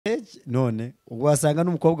none ubwo wasanga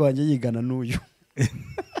n'umukobwa wanjye yigana n'uyu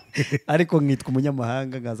ariko nkitwa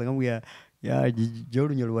umunyamahanga ngaza nkamubwira ya jyo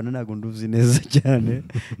runyarubana nago nduzi neza cyane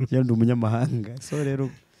cyo ndi umunyamahanga so rero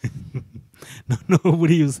no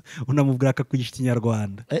buriya unamubwira akakugisha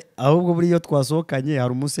ikinyarwanda ahubwo buriyo twasohokanye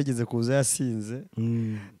hari umunsi yageze kuza yasinze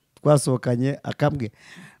twasohokanye akambwe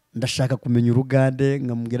ndashaka kumenya urugande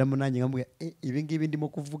nkamubwiramo nanjye nkamubwira ibi ngibi ndimo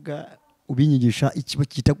kuvuga ubinyigisha ikibo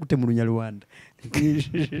kita gute mu runyarwanda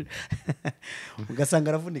ugasanga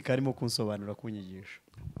aravunika arimo kunsobanura kunyigisha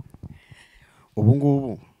ubu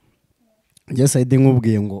ngubu njye SAIDI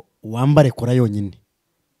nkubwiye ngo wambare kora yonyine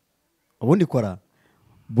ubundi kora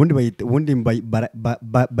ubundi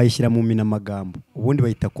bayishyira mu mina magambo ubundi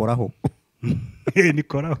bayita koraho ni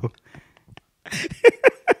koraho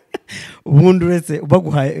ubundi uretse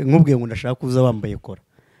baguhaye nkubwiye ngo ndashaka kuza wambaye kora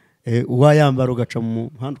uwayambara ugaca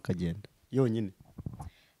mu muhanda ukagenda yonyine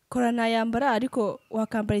kora nayambara ariko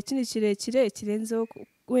wakambara ikindi kirekire kirenzeho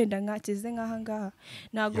wenda nkakize nkaha ngaha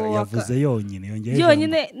nago yavuze yonyine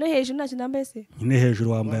yonyine no hejuru ntacyo nambaye se nyine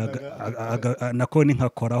hejuru wambaye nako ni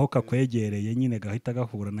nkakoraho kakwegereye nyine gahita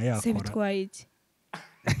gahura na yakora se bitwaye iki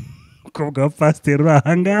ukobwa wa pasiteri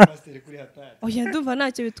aha ngaha oya ndumva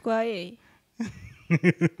ntacyo bitwaye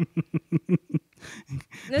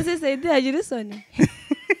nese SAIDI hagira isoni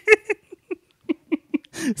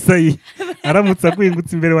sayi aramutse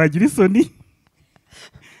akwingutse imbere wagira isoni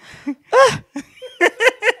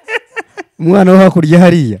umwana wo hakurya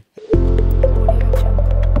hariya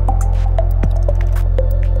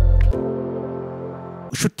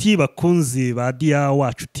inshuti bakunzi ba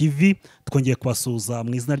yacu TV twongeye kubasuhuza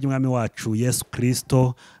mu izina ry'umwami wacu Yesu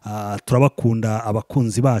Kristo. Turabakunda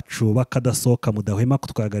abakunzi bacu bakadasohoka mudahwema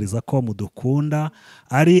kutwagariza ko mudukunda,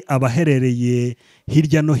 ari abaherereye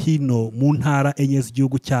hirya no hino mu ntara enye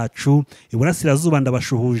z'igihugu cyacu. Iburasirazuba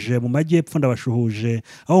ndabashuhuje, mu majyepfo ndabashuhuje,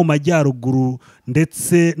 aho mu majyaruguru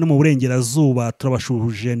ndetse no mu burengerazuba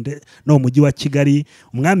turabashuhuje, no mu mujyi wa Kigali.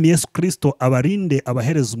 Umwami Yesu Kristo abarinde,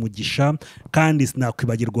 abahereza umugisha, kandi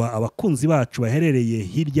sinakwibagirwa abakunzi bacu baherereye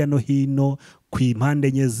hirya no hino ku impande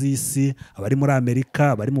enye z'isi, abari muri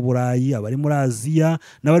Amerika, abari mu Burayi, abari muri Aziya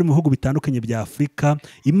n'abari mu bihugu bitandukanye bya Afurika.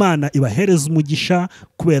 Imana ibahereza umugisha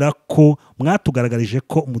kubera ko mwatugaragarije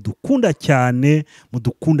ko mudukunda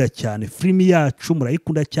cyane, filimi yacu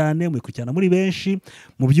murayikunda cyane, muyikurikirana muri benshi.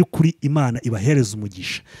 Mu by'ukuri Imana ibahereza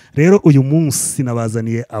umugisha. Rero uyu munsi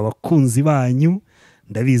nabazaniye abakunzi banyu,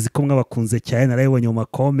 ndabizi ko mwabakunze cyane, narabibonye mu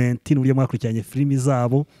makomenti n'uburyo mwakurikiranye filimi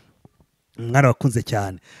zabo, mwarabakunze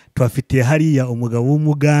cyane. Tubafitiye hariya umugabo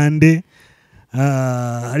w'umugande,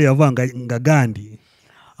 hariya bavanga ngagandi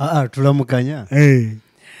turamukanya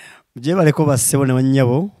mje bareko basebone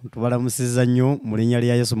banyabo tubaramusizanyo muri nyali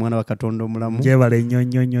ya Yesu mwana wa Katonda omulamu mje bare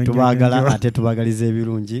nyonyonyo tubagala ate tubagalize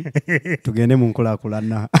ebirungi tugende mu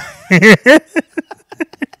nkulakulana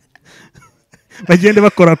bagende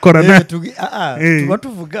bakorakorana tuba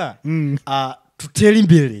tuvuga tutera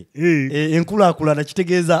imbere enkulakulana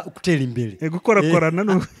kitegeeza okutera imbere gukorakorana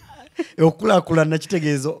no okulakulana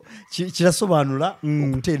kitegeeza kirasobanura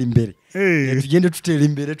okutera imbere tugende tutera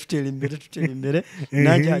imbere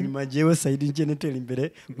nanjye hanyuma jewe SAIDI njye tera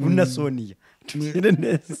imbere guna SONIYA tugende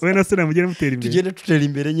neza we na SONIYA mugende mutera imbere tugende tutera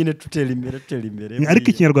imbere nyine tutera imbere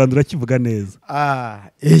ariko ikinyarwanda urakivuga neza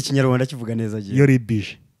ikinyarwanda kivuga neza je yo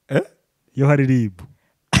ribije yo hari ribu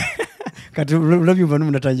kati urabyumva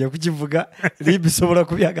n'umuntu atangiye kukivuga ribu isobora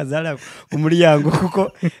kubihagaze hariya ku muryango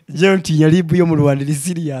kuko jewe ntinya ribu yo mu Rwanda iri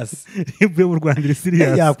serious ribu yo mu Rwanda iri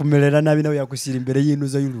serious yakumerera nabi nawe yakushyira imbere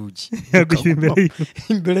y'inuza y'urugi yagushyira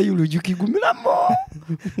imbere y'urugi ukigumiramo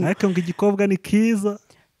ariko ngo igikobwa ni kiza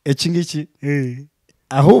iki ngiki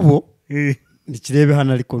ahubwo nikirebe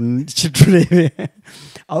hano ariko kiturebe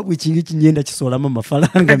ahubwo iki ngiki ngenda kisoramo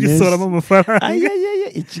amafaranga menshi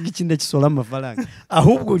iki ngiki ndakisoramo amafaranga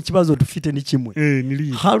ahubwo ikibazo dufite ni kimwe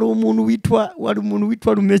hari umuntu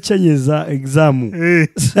witwa Rumecyanyeza exam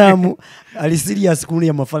Samu ari serious kuri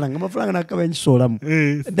ya amafaranga nakaba yanyisoramo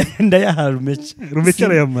ndayaha Rumecya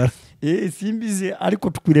arayamara simbize ariko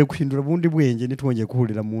tukwiriye guhindura bundi bwenge nitwongeye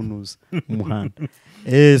kuhurira mu ntuza umuhanda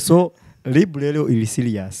so ribu rero iri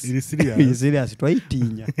serious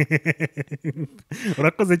twayitinya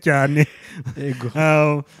urakoze cyane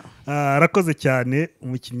arakoze cyane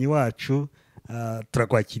umukinnyi wacu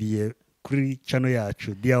turakwakiriye kuri channel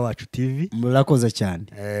yacu yacu TV murakoze cyane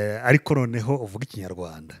ariko noneho uvuga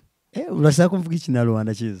ikinyarwanda urashaka kumvuga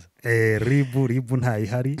ikinyarwanda cyiza ribu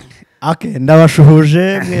ntayihari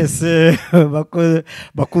ndabashuhuje mwese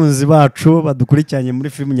bakunzi bacu badukurikiranye muri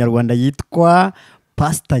filime nyarwanda yitwa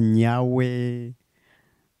Pastor Nyawe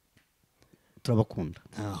turabakunda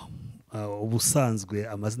ubusanzwe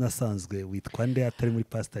amazina asanzwe witwa nde atari muri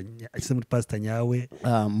pasita nyawe?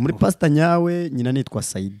 Muri pasita nyawe nyina nitwa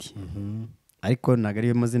SAIDI, ariko ntabwo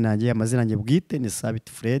ariyo mazina yanjye. Amazina yanjye bwite ni SABIT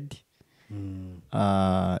Fred.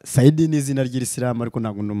 SAIDI ni izina ry'Isilamu ariko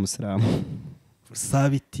ntabwo ndi umusilamu.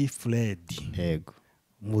 SABIT Fred. Yego.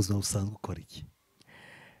 Mu buzima busanzwe ukora iki?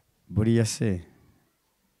 Buriya se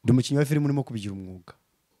ndi umukinnyi wa filime urimo kubigira umwuga.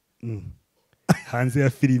 Hanze ya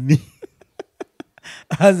filimi?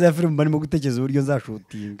 Hanze ya filime barimo gutekereza uburyo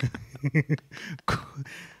nzashutinga.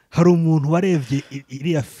 Hari umuntu warebye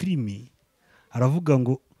iriya filimi aravuga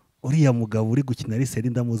ngo uriya mugabo uri gukina ari SAIDI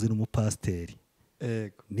ndamuzi n'umupasiteri.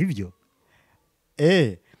 Yego. Nibyo?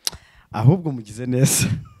 Ahubwo mugize neza.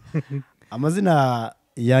 Amazina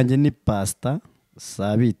yanjye ni Pastor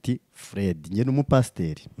SABIT Fred. Njye ni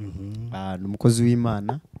umupasiteri. Ni umukozi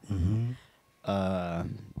w'Imana.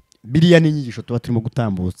 Biriya ni inyigisho tuba turimo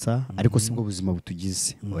gutambutsa, ariko sibwo buzima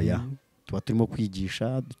butugize. Oya, tuba turimo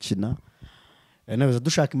kwigisha, dukina. Nabiza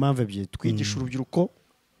dushaka impamvu ebyiri, twigisha urubyiruko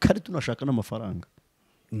kandi tunashaka n'amafaranga.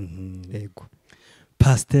 Yego.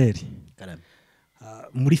 Pasiteri, Karame.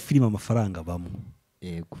 muri filime amafaranga bamwe.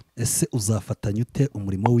 Yego. Ese uzafatanya ute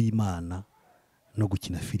umurimo w'Imana no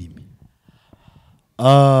gukina filime?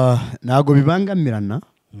 Ntabwo bibangamirana,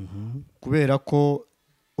 kubera ko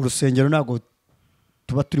urusengero ntabwo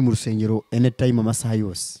tuba turi mu rusengero anytime amasaha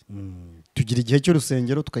yose. Tugira igihe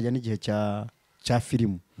cy'urusengero tukajya n'igihe cya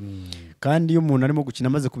filime. Kandi iyo umuntu arimo gukina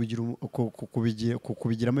amaze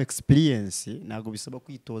kubigiramo experience, ntabwo bisaba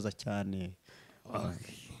kwitoza cyane.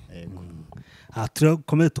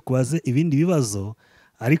 Turakomeze tukubaze ibindi bibazo,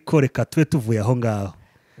 ariko reka tube tuvuye aho ngaho.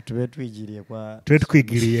 Tube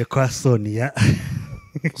twigiriye kwa SONIYA.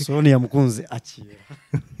 SONIYA mukunzi akira.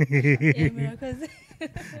 Murakoze.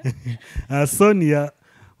 SONIYA,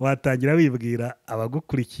 watangira wibwira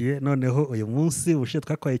abagukurikiye, noneho uyu munsi ubushize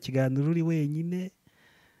twakwaye ikiganiro uri wenyine,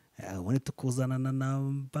 ubundi tukuzana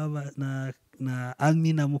na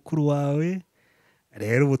Amina mukuru wawe.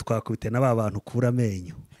 Rero ubu twakubite n'aba bantu ukura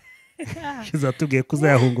amenyo. Zatubwiye ko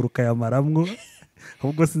uzayahunguruka yamaramwo,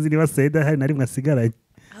 ahubwo sinzi niba SAIDI hari na rimwe asigaranye.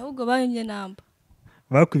 Ahubwo bayimye namba.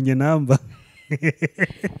 Bakwimye namba.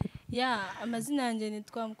 Amazina yanjye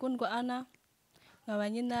nitwa Mukundwa Ana, nkaba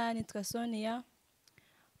nyina nitwa SONIYA,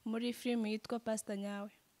 muri filime yitwa Pasita Nyawe.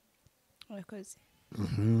 Murakoze.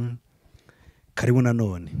 Karibu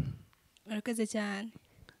nanone. Murakoze cyane.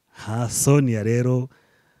 SONIYA rero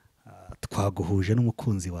twaguhuje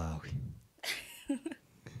n'umukunzi wawe.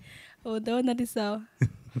 Ubu ndabona ari sawa.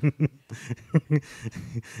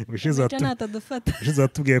 Ubushize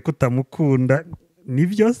watubwiye ko utamukunda,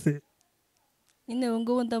 nibyo se? Nyine ubu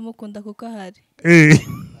ngubu ndamukunda kuko ahari.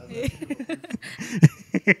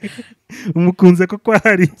 Umukunze kuko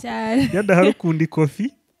ahari cyane. Yadahari ukunda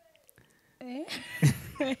ikofi?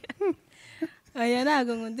 Oya,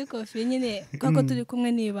 ntabwo nkunda ikofi nyine, kuko turi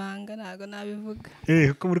kumwe n'ibanga ntabwo nabivuga.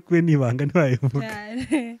 Kuko muri kumwe n'ibanga ntiwabivuga.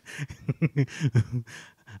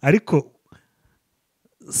 Ariko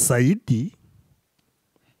SAIDI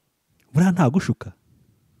buriya ntagushuka?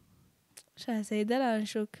 SAIDI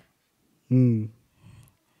aranshuka.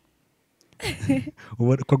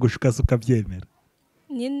 Ubona ko agushuka se ukabyemera?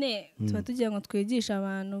 Nyine tuba tugira ngo twigishe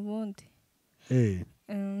abantu ubundi.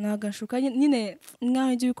 Ntabwo anshuka nyine,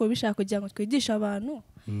 nk'aho ibyo bikora bishaka kugira ngo twigishe abantu,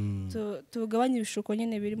 tugabanye ibishuko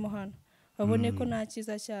nyine birimo hano, babone ko nta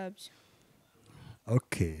cyiza cyabyo.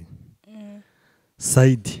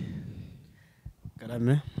 SAIDI.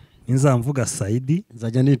 Karame. Nzamvuga SAIDI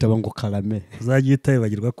nzajya nitaba ngo Karame. Uzajya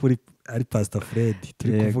utayibagirwa ko ari Pastor Fred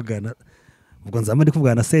turi kuvugana. Ubwo nzama ndi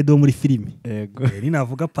kuvugana na SAIDI wo muri filime. Yego.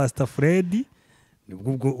 Ninavuga Pastor Fred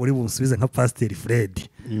nibwo ubwo uri bunsubize nka Pastor Fred.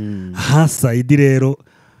 SAIDI rero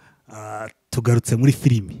tugarutse muri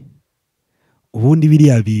filime. Ubundi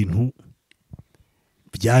biriya bintu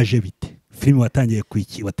byaje bite? Filime watangiye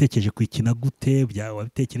watekereje kwikina gute?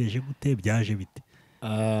 Wabitekereje gute? Byaje bite?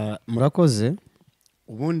 Murakoze.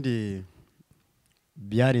 Ubundi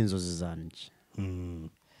byari inzozi zanjye.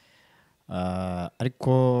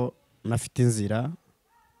 Ariko nafite inzira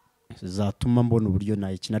zatuma mbona uburyo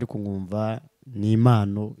nayikina, ariko nkumva ni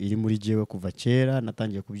impano iri muri jewe kuva kera,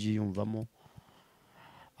 natangiye kubyiyumvamo.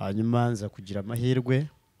 Hanyuma nza kugira amahirwe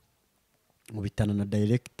nkubitana na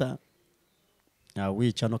director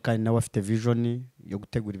wicano kandi nawe afite vision yo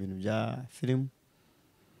gutegura ibintu bya film.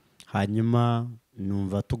 Hanyuma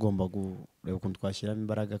numva tugomba kureba ukuntu twashyiramo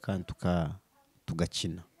imbaraga kandi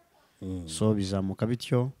tugakina. So bizamuka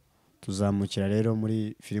bityo, tuzamukira rero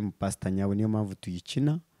muri film Pasita Nyawe. Niyo mpamvu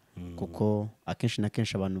tuyikina, kuko akenshi na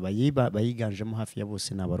kenshi abantu bayiganjemo hafi ya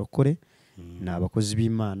bose ni abarokore, ni abakozi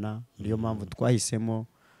b'Imana. Niyo mpamvu twahisemo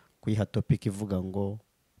kuyiha topic ivuga ngo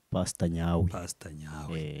umupasita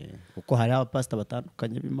nyawe. Kuko hari abapasita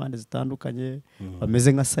batandukanye b'impande zitandukanye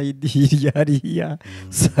bameze nka SAIDI hirya hariya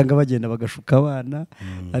usanga bagenda bagashuka abana,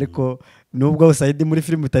 ariko nubwo SAIDI muri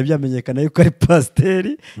filime bitari byamenyekana yuko ari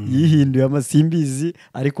pasiteri yihinduye amasimbizi,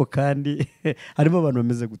 ariko kandi harimo abantu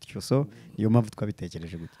bameze gutyo, so niyo mpamvu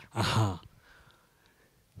twabitekereje gutyo. Aha,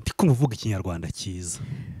 ndi kumva uvuga ikinyarwanda cyiza.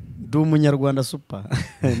 Ndi umunyarwanda super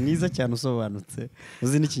mwiza cyane usobanutse,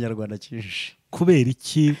 uzi n'ikinyarwanda cyinshi. Kubera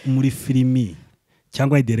iki muri filimi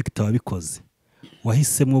cyangwa i director wabikoze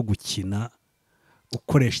wahisemo gukina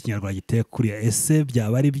ukoresha ikinyarwanda giteye kuriya? Ese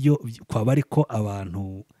byaba ari byo kwaba ariko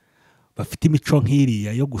abantu bafite imico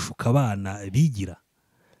nk'iriya yo gushuka abana bigira?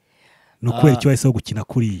 No kubera icyo wahisemo gukina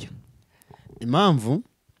kuriya? Impamvu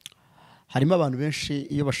harimo abantu benshi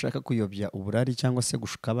iyo bashaka kuyobya uburari cyangwa se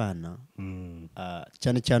gushuka abana,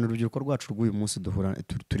 cyane cyane urubyiruko rwacu rw'uyu munsi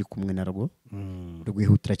turi kumwe narwo,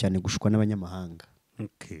 rwihutira cyane gushukwa n'abanyamahanga.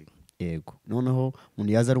 Yego, noneho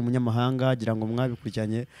umuntu yaza ari umunyamahanga agira ngo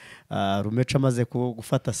mwabikurikiranye, Rumeca amaze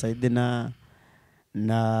gufata SAIDI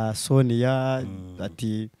na SONIYA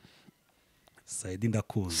ati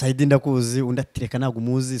SAIDI ndakuzi, undi ati reka ntabwo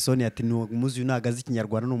umuzi. SONIYA ati umuzi, ntabwo azi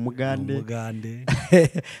ikinyarwanda, ni umugande.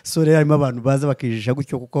 So rero harimo abantu baza bakijisha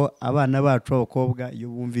gutyo, kuko abana bacu b'abakobwa iyo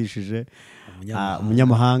bumvishije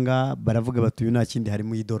umunyamahanga baravuga bati uyu nta kindi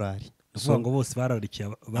harimo idolari. Uvuga ngo bose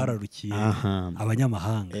bararukiye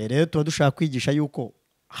abanyamahanga. Rero tuba dushaka kwigisha yuko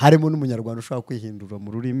harimo n'umunyarwanda ushobora kwihindura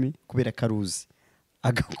mu rurimi kubera ko aruzi,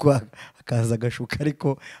 akaza agashuka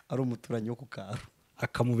ariko ari umuturanyi wo ku Karo,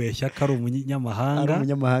 akamubeshya ko ari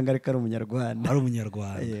umunyamahanga ariko ari umunyarwanda.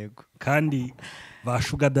 Yego, kandi ba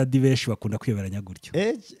shuga dadi benshi bakunda kwiyoberanya gutyo.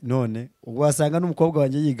 None ubwo wasanga n'umukobwa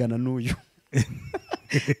wanjye yigana n'uyu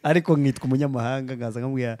ariko nkitwa umunyamahanga, ngaza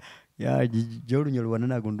nkamubwira jya urunyarwanda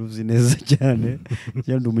ntabwo nduzi neza cyane,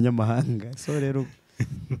 ndi umunyamahanga. So rero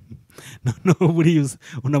noneho buriya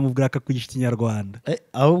unamubwira akakwigisha ikinyarwanda.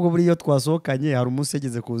 Ahubwo buriya iyo twasohokanye, hari umunsi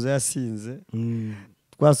yageze kuza yasinze,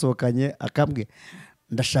 twasohokanye akambwe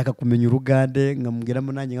ndashaka kumenya urugande,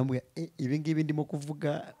 nkamubwiramo nanjye nkamubwira ibi ngibi ndimo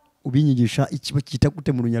kuvuga ubinyigisha ikiba cyita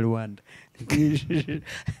gute mu runyarwanda.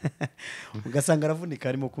 Ugasanga aravunika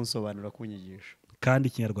arimo kunsobanura, kunyigisha, kandi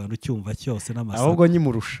ikinyarwanda ucyumva cyose n'amasaha, ahubwo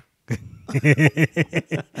nyimurusha.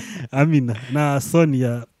 Amina na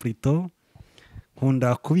SONIYA Prito,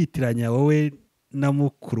 nkunda kubitiranya wowe na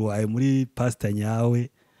mukuru wawe muri pasita nyawe,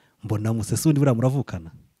 mbona musesundi buriya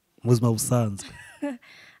muravukana mu buzima busanzwe?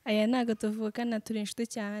 Aya ntabwo tuvukana, turi inshuti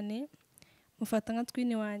cyane, mufata nka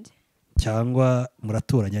twini wanjye. Cyangwa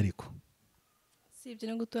muraturanye? Ariko si ibyo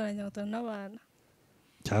no guturanya, guturana n'abana.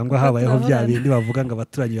 Cyangwa habayeho bya bindi bavuga ngo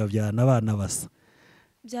abaturanyi babyarana abana basa?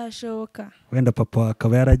 Byashoboka. Wenda papa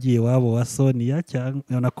akaba yaragiye wabo wa SONIYA,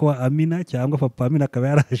 cyangwa nako wa Amina, cyangwa papa Amina akaba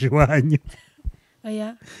yaraje iwanyu.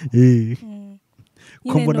 Oya.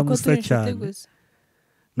 Ko mbona musa cyane.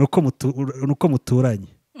 Nuko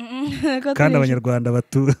muturanye. Kandi abanyarwanda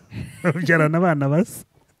babyarana abana basa,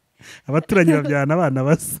 abaturanyi babyarana abana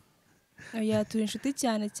basa. Oya, turi inshuti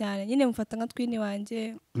cyane cyane, nyine mufata nka twini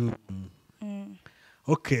wanjye.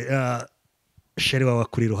 Okay, sheri wawe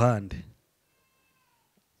akuri iruhande,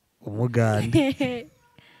 umugande.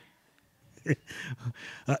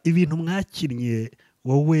 Ibintu mwakinnye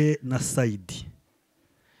wowe na SAIDI,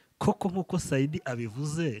 koko nk'uko SAIDI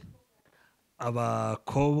abivuze,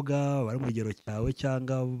 abakobwa bari mu kigero cyawe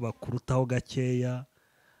cyangwa bakurutaho gakeya,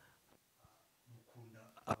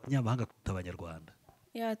 abanyamahanga kuruta abanyarwanda?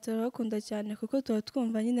 Turabakunda cyane, kuko tuba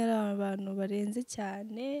twumva nyine ari abantu barenze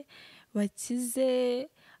cyane, bakize,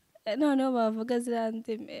 noneho bavuga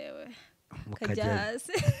zirandemewe kajya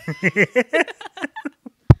hasi.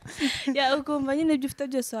 Ukumva nyine ibyo ufite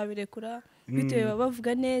byose wabirekura, bitewe baba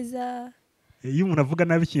bavuga neza. Iyo umuntu avuga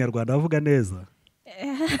nabi ikinyarwanda bavuga neza?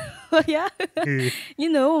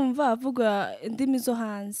 Nyine wumva avuga indimi zo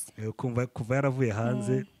hanze, kuva yaravuye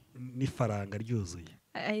hanze n'ifaranga ryuzuye.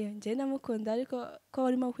 Njye namukunda, ariko ko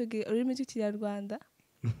barimo kwiga ururimi rw'ikinyarwanda,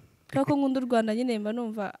 kuko nkunda u Rwanda, nyine mba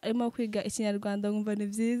numva arimo kwiga ikinyarwanda, nkumva ni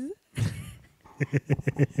byiza.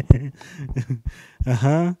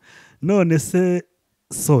 Aha, none se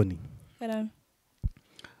Soni,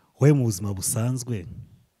 wowe mu buzima busanzwe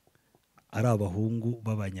ari abahungu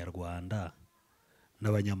b'abanyarwanda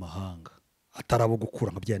n'abanyamahanga, atari abo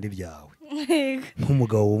gukura nka byandi byawe,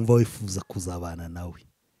 nk'umugabo wumva wifuza kuzabana nawe,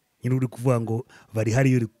 nyine uri kuvuga ngo bari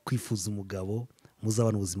hariyo uri kwifuza umugabo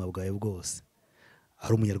muzabana ubuzima bwawe bwose,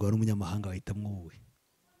 ari umunyarwanda n'umunyamahanga wahitamo wowe?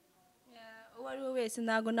 Uwo ari we wese,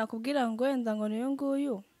 ntabwo nakubwira ngo wenda ngo niyo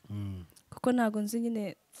nguyu, kuko ntabwo nzi,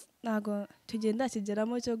 nyine ntabwo tugenda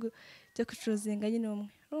kigeramo cyo gucuruzinga nyine umwe,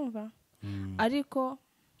 urumva? Ariko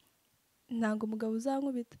ntabwo umugabo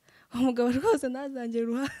uzankubita umugabo rwose ntazangire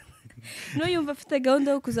uruhande n'uyumva afite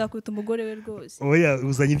gahunda yo kuzakubita umugore we rwose oya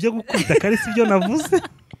uzanye ibyo gukubita kandi si byo navuze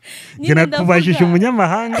njye nakubajije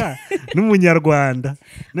umunyamahanga n'umunyarwanda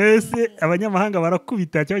nese abanyamahanga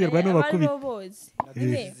barakubita cyangwa abanyarwanda bakubita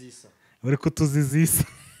uri kutuzizisa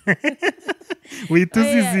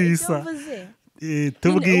wituzizisa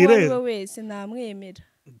tubwire uwo wese namwemera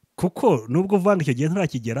kuko nubwo uvanga icyo gihe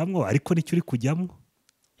nturakigeramo ariko nicyo uri kujyamo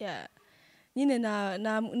nyine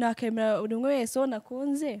nakemera buri umwe wese uwo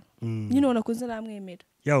nakunze nyine uwo nakunze namwemera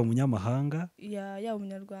yaba umunyamahanga yaba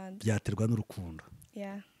umunyarwanda byaterwa n'urukundo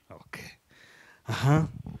okay. Aha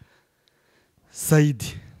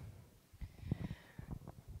Saidi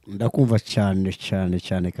ndakumva cyane cyane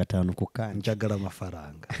cyane katanu njagara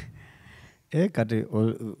amafaranga kati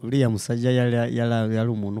uriya musajja yari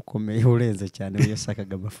umuntu ukomeye urenze cyane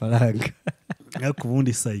yashakaga amafaranga ariko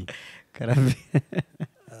ubundi Sayi karabe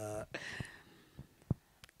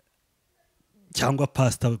cyangwa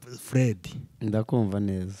Pastor Fred ndakumva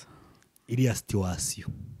neza iriya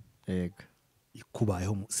situation yego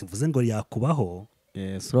ikubayeho simvuze ngo yakubaho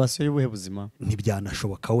situation y'ubuhe buzima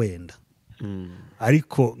ntibyanashoboka wenda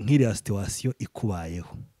ariko nk'iriya situation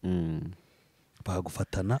ikubayeho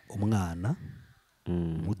bagagufatana umwana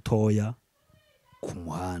mutoya ku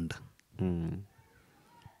muhanda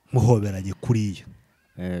muhoberanye kuriya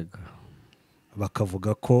yego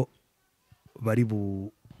bakavuga ko bari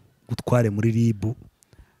gutware muri ribu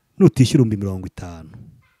nutishyura 50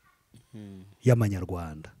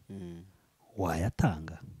 y'amanyarwanda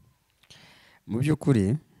wayatanga mu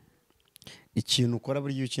by'ukuri ikintu ukora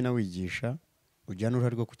buri gihe ukina wigisha ujyana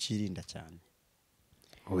uruhare rwo kukirinda cyane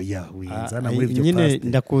oya winzana muri ibyo nyine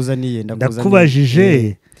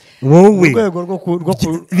ndakubajije wowe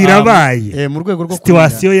birabaye mu rwego rwo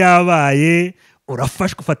situation yabaye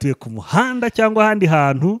urafashwe ufatiwe ku muhanda cyangwa ahandi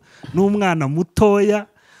hantu n'umwana mutoya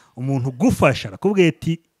umuntu ugufasha arakubwiye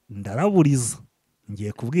ati ndaraburiza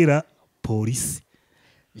ngiye kubwira polisi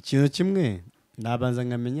ikintu kimwe nabanza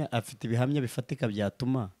nkamenya afite ibihamya bifatika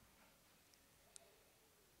byatuma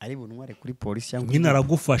ari bunware kuri polisi cyangwa nyine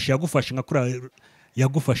yagufashe nka kuri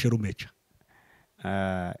yagufashe Rumeca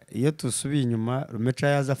iyo tusubiye inyuma Rumeca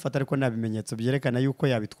yaza afata ariko nta bimenyetso byerekana yuko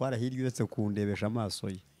yabitwara hirya uretse kundebesha amaso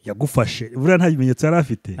ye yagufashe buriya nta bimenyetso yari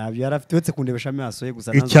afite ntabyo yari afite uretse kundebesha amaso ye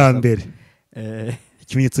gusa icyambere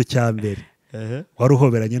ikimenyetso cya mbere wari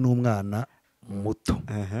uhoberanye n'umwana muto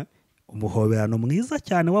umuhoberano mwiza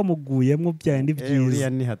cyane wamuguyemo byandi byiza uriya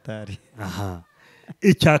ni hatari aha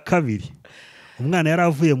icya kabiri umwana yari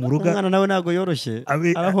avuye mu rugo umwana nawe ntago yoroshye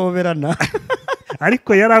arahoberana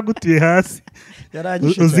ariko yari agutuye hasi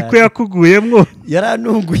uzi ko cyane yakuguyemo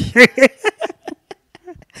yaranunguye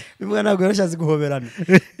umwana ntago yoroshye azi guhoberana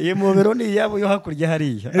iyi muhobero ni iyabo yo hakurya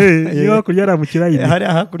hariya iyo hakurya ari mu kirayini hari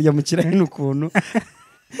hakurya mu kirayini ukuntu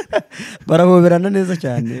barahoberana neza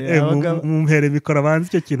cyane mumpere mikoro abanza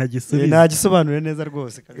icyo kintu agisubiza nta gisobanure neza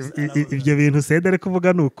rwose ibyo bintu Saidi ari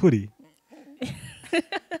kuvuga ni ukuri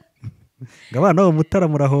ngo abana bo mutara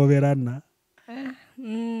murahoberana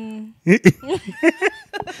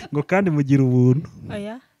ngo kandi mugira ubuntu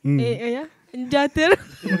oya byaterwa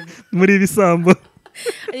muri ibisambo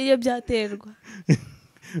iyo byaterwa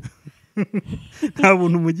nta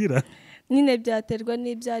buntu mugira nyine byaterwa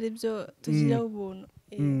n'ibyo ari byo tugiraho ubuntu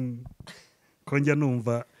ko njya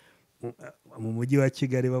numva mu mujyi wa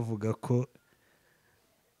Kigali bavuga ko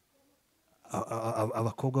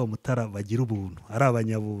abakobwa bo mutara bagira ubuntu ari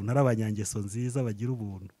abanyabuntu ari abanyangeso nziza bagira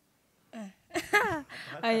ubuntu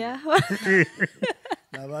aya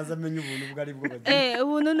nabaza amenye ubuntu bwo ari bwo bagira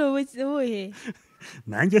ubuntu ni ubuhe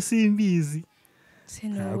nanjye simbizi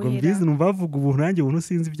ntabwo mbizi numva bavuga ubuntu nanjye ubuntu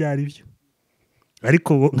sinzi ibyo ari byo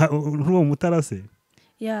ariko nk'uwo mutara se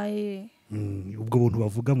ubwo buntu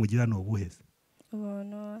bavuga mugira ni ubuheze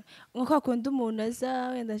nk'uko akunda umuntu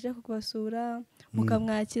aza wenda aje kubasura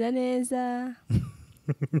mukamwakira neza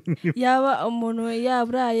yaba umuntu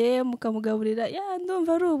yaburaye mukamugaburira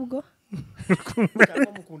ndumva ari ubwo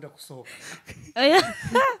mukunda gusohoka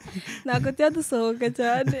ntabwo tuba dusohoka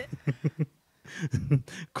cyane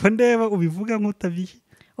ko ndeba ubivuga nk'utabiye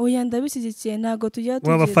oya ndabishyigikiye ntabwo tujya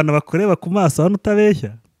tugira abafana bakureba ku maso hano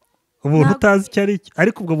utabeshya ubuntu utazi icyo ari cyo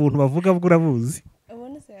ariko ubwo buntu bavuga bwo urabuzi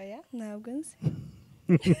ubona se aya ntabwo nzi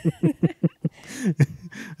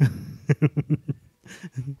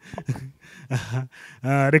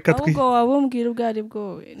reka ahubwo wabumbwira ubwo ari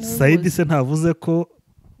bwo Saidi se ntavuze ko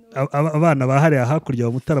abana bahariya hakurya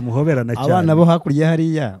ba mutara muhoberana cyane abana bo hakurya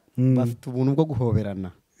hariya bafite ubuntu bwo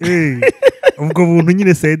guhoberana ubwo buntu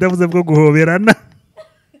nyine Saidi avuze bwo guhoberana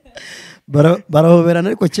barahoberana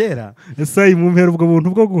ariko kera SAIDI mumpera ubwo buntu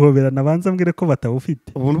bwo guhoberana banza mbwire ko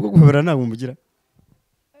batabufite ubuntu bwo guhoberana ntabwo mugira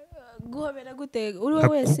guhobera gute uri we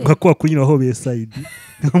wese nka kwa kunyura hobeye SAIDI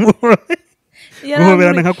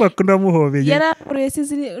guhoberana nka kwa kundi wamuhobeye yaramuruye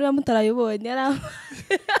sinzi uriya mutarayibonye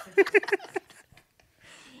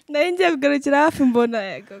nari ngiye kugarukira hafi mbona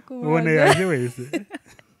ubona yaje wese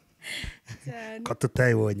ko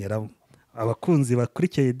tutayibonyeramo abakunzi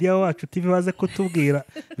bakurikiye dia wacu TV baze kutubwira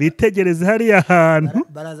bitegereze hariya hantu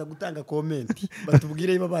baraza gutanga komenti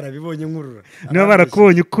batubwire niba barabibonye nkurura niba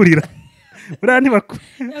barakubonye ukurira buriya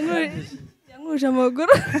yanguruje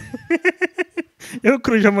amaguru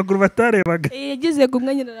yakuruje amaguru batarebaga yagize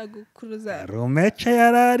kumwe nyine aragukuruza Romeca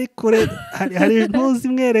yarari kure hari ntuzi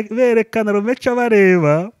berekana Romeca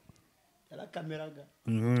bareba yarakameraga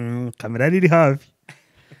kamera iri hafi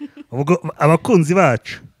ubwo abakunzi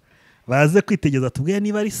bacu baze kwitegeza tubwiye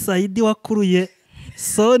niba ari SAIDI wakuruye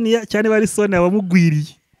SONIYA cyane bari SONIYA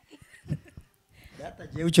wamugwiriye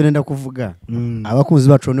yatagiye icyo nenda kuvuga abakunzi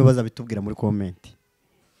bacu nibo bazabitubwira muri comment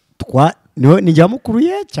ni jya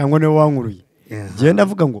mukuruye cyangwa niwe wankuruye ngiye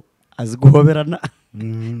ndavuga ngo azi guhoberana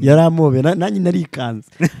yaramobera nanjye narikanze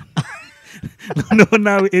noneho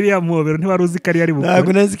nawe iriya muhobero ntibari uzi ko ari yari bukore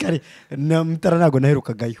ntabwo nazi ko ari mutara ntabwo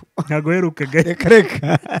naherukagayo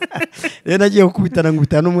reka rero nagiye gukubitana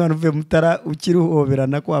nkubitana n'umwana uvuye mutara ukiri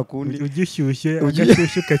uhoberana kwa kundi ugishyushye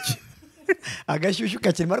agashyushyu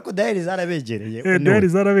kakirimo ariko dayari zarabegereye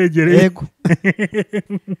yego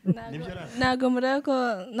ntabwo mureba ko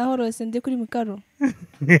nahorose ndi kuri mukaro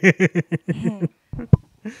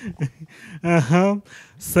aha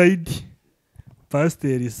SAIDI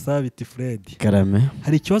Pasiteri Sabiti Fred karame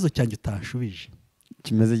hari ikibazo cyanjye utanshubije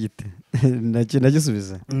kimeze gite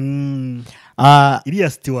nagisubiza iriya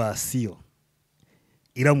situwasiyo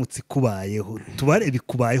iramutse ikubayeho tubare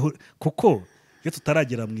bikubayeho kuko iyo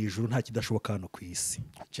tutaragera mu ijuru nta kidashoboka hano ku isi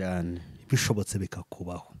cyane bishobotse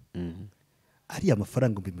bikakubaho ariya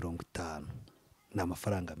mafaranga 50 ni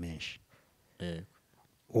amafaranga menshi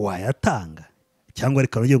wayatanga cyangwa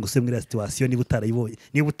reka nongeye gusubira muri situation niba utarayibonye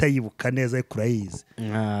niba utayibuka neza yo kurayizi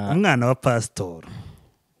umwana wa pastor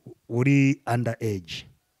uri under age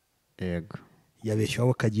yego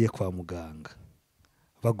yabeshyaho kagiye kwa muganga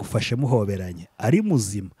bagufashe muhoberanye ari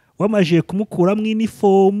muzima wamajiye kumukura mu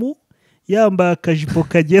uniform yambaye akajipo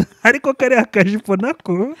kagera ariko kare akajipo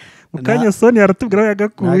nako ukanya SONIYA aratubwira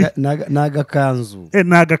yagakuye nagakanzu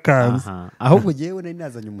nagakanzu ahubwo jewe nari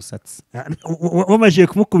nazanye umusatsi wamajiye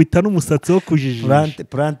kumukubita n'umusatsi wo kujijisha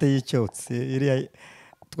plante y'icyotsi iriya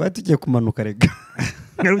twari tugiye kumanuka rega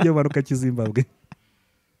ugiye kumanuka Kizimbabwe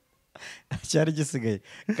cyari gisigaye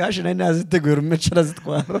kashi nari naziteguye Romeca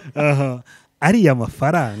arazitwara ariya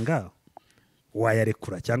mafaranga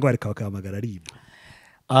wayarekura cyangwa wareka bakahamagara ariba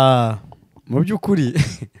mu by'ukuri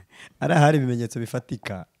ari ahari ibimenyetso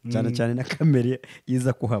bifatika cyane cyane na kamera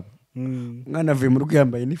yiza kuhaba umwana avuye mu rugo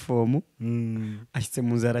yambaye inifomu ashyitse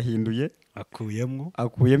mu nzu yarahinduye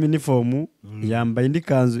akuyemo inifomu yambaye indi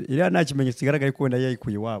kanzu iriya nta kimenyetso kigaragara ko wenda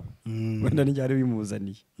yayikuye iwabo wenda n'igihe ari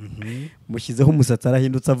bimuzaniye mushyizeho umusatsi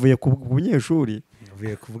arahindutse avuye ku bunyeshuri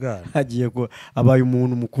avuye ku bwana abaye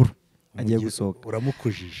umuntu mukuru agiye gusohoka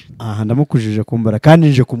uramukujije ndamukujije kumbara kandi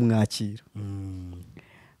nje kumwakira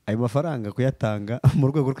ayo mafaranga kuyatanga mu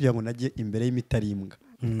rwego rwo kugira ngo najye imbere y'imitarimwa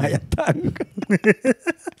ayatanga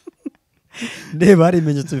ndeba hari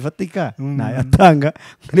ibimenyetso bifatika nayatanga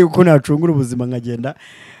ariko uko nacungura ubuzima nkagenda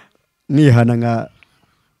nihana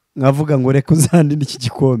nkavuga ngo reka uzandinde iki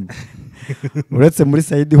gikombe uretse muri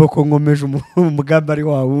SAIDI ho ko nkomeje umugambi ari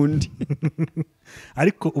wa wundi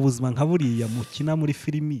ariko ubuzima nka buriya mukina muri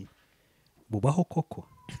filimi bubaho koko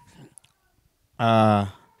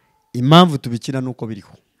impamvu tubikina nuko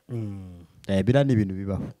biriho biriya ni ibintu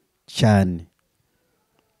bibaho cyane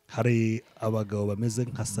hari abagabo bameze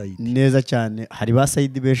nka SAIDI neza cyane hari ba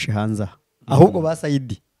SAIDI benshi hanze ahubwo ba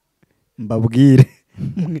SAIDI mbabwire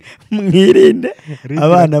mwirinde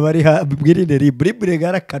abana bari mwirinde libre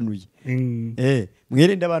garakanuye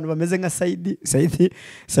mwirinde abantu bameze nka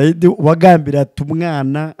SAIDI wagambira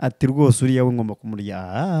umwana ati rwose uriya we ngomba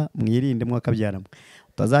kumurya mwirinde mwakabyaramo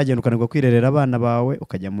utazagenda ukanirwa kwirerera abana bawe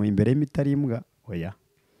ukajya mu imbere y'imitarimwa oya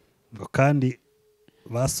ngo kandi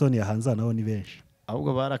ba SONIYA hanze nabo ni benshi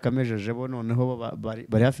ahubwo barakamejeje bo noneho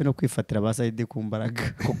bari hafi no kwifatira ba SAIDI ku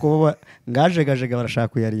mbaraga kuko ngajegajega barashaka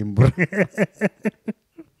kuyarimbura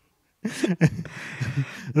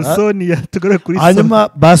SONIYA tugore kuri hanyuma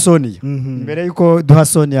ba SONIYA mbere yuko duha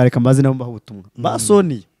SONIYA reka amazina yo mbaho ubutumwa ba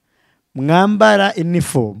SONIYA mwambara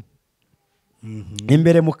uniform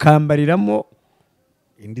imbere mukambariramo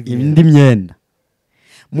indi myenda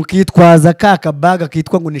mukitwaza ka kabaga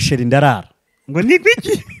kitwa ngo ni sheri ndarara ngo ni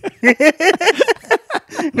iki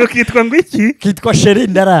ngo kitwa ngo iki kitwa sheri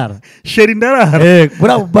ndarara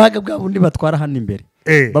buriya bubaga bwa bundi batwara hano imbere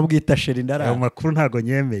babwita sheri ndarara. ayo makuru ntago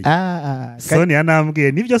nyemeye. Soniya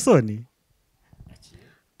nambwiye nibyo Soni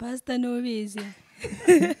pasita n'ubizi.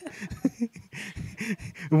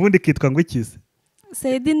 ubundi kitwa ngo ikize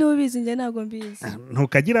SAIDI n'ubizi njye ntabwo mbizi.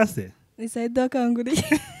 ntukagira se ni SAIDI wakanguriye.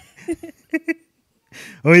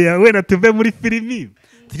 oya wenda tuve muri filimi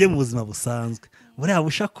tujye mu buzima busanzwe. buriya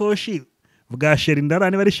bushakoshi bwa sheri ndarara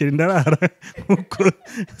niba ari sheri ndarara nkuko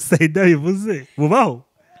SAIDI abivuze bubaho.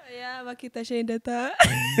 oya bakita sheri ndataha.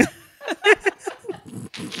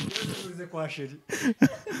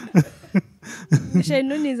 sheri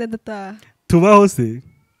nuniza ndataha. tubaho se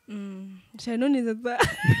sheri nuniza ndataha.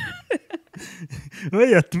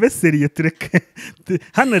 oya tube seriye tureke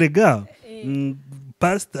hano rega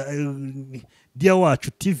pasita dia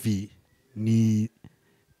wacu TV ni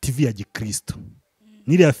TV ya gikristo.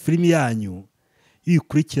 Niriya filimi yanyu iyo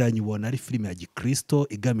ukurikiranye ubona ari filimi ya gikristo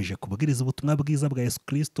igamije kubwiriza ubutumwa bwiza bwa Yesu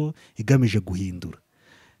Kristo, igamije guhindura.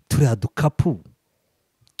 turiya dukapu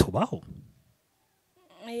tubaho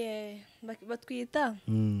batwita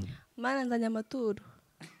mana nzanye amaturo.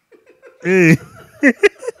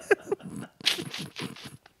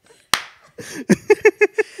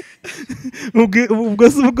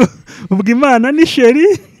 ubwo imana ni sheri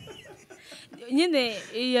nyine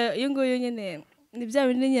iyo nguyu nyine ni bya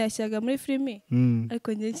bindi nyashyiraga muri filimi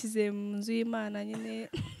ariko njye nshyize mu nzu y'Imana nyine.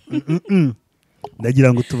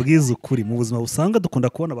 ndagira ngo tubwize ukuri mu buzima busanga dukunda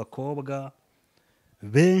kubona abakobwa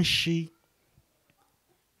benshi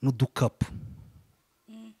n'udukapu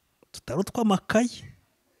tutari utw'amakayi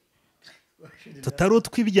tutari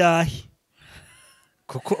utw'ibyahi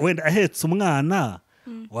kuko wenda ahetse umwana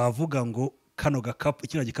wavuga ngo kano gakapu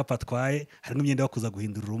kino gikapu atwaye harimo imyenda yo kuza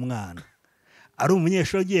guhindurira umwana. ari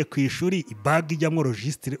umunyeshuri ugiye ku ishuri ibagi ijyamo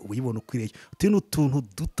registre uyibona ukwiriye. utu ni utuntu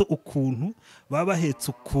duto ukuntu baba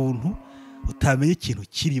bahetse ukuntu utamenya ikintu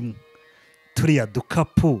kirimo. turiya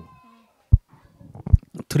dukapu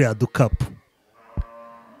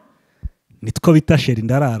nitwo bita sheri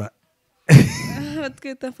ndarara.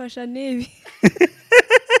 batwita fasha n'ibi.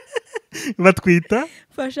 batwita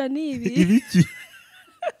fasha n'ibi. ibiki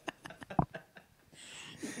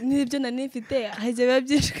n'ibyo nanifite hajya biba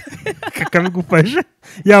byinshi kakabigufasha.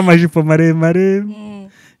 ya majipo maremare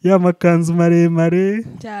ya makanzu maremare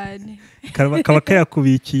cyane kaba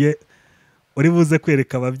kayakubikiye uri buze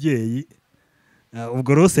kwereka ababyeyi.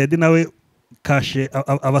 ubwo rero SAIDI nawe kashe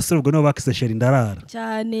abasore ubwo nabo bakise sheri ndarara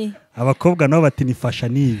cyane. abakobwa nabo bati nifasha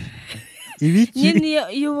n'ibi ibiki nyine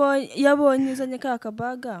iyo yabonye uzanye ka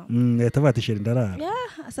kabaga leta bati sheri ndarara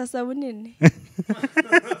asasa bunini.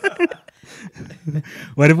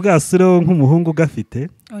 wari bwasureho nk'umuhungu gafite.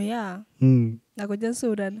 oya ntabwo njya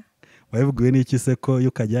nsurana. wabibwiwe n'iki se ko iyo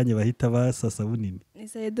ukajyanye bahita basasa bunini? ni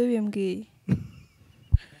SAIDI bimbwiye.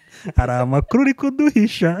 hari amakuru uri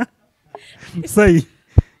kuduhisha sayi.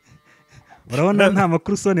 urabona nta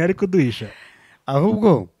makuru Soni ari kuduhisha.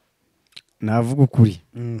 ahubwo navuga ukuri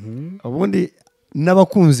ubundi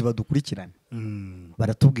n'abakunzi badukurikirana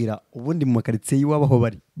baratubwira ubundi mu makaritsiye y'iwabo aho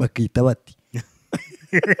bari bakita bati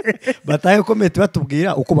bataye komenti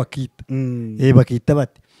batubwira uko bakita bakita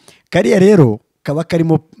bati. kariya rero kaba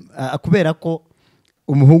karimo kubera ko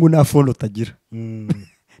umuhungu nta fondo utagira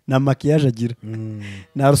nta makiyaje agira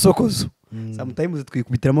nta rusokozo. sometimes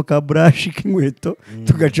twikubitiramo ka brush k'inkweto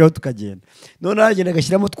tugacaho tukagenda. noneho agenda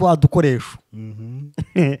agashyiramo twa dukoresho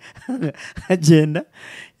agenda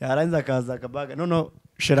yarangiza akaza akabaga. noneho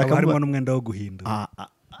shera harimo n'umwenda wo guhindura.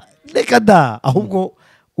 reka da ahubwo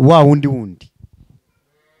wa wundi.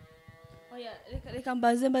 reka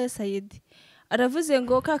mbaze SAIDI aravuze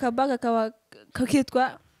ngo ka kabaga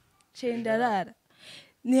kakitwa sheri ndarara.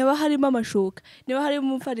 niba harimo amashuka niba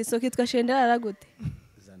harimo umufariso kitwa sheri ndarara gute?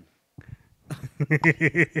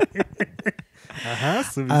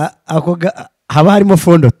 haba harimo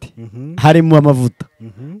fondoti harimo amavuta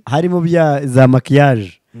harimo za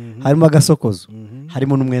makiyaje harimo agasokozo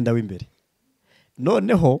harimo n'umwenda w'imbere.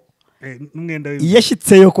 noneho iyo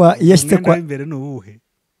ashyitseyo umwenda w'imbere ni uwuhe?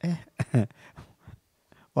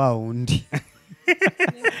 wa wundi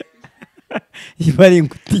iba ari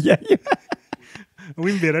ingutiya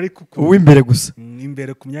uw'imbere ariko uw'imbere gusa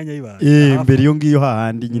imbere ku myanya y'ibanga. imbere iyo ngiyo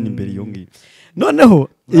hahandi nyine imbere iyo ngiyo. noneho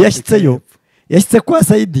iyo yashyitse kwa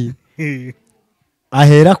SAIDI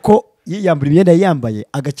ahera ko yiyambura imyenda yambaye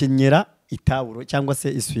agakenyera itaburo cyangwa se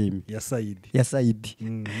iswimi ya SAIDI.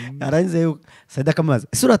 arangiza SAIDI akamaza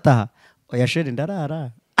ese urataha? oya sheri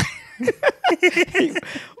ndarara.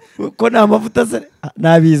 ko nta mavuta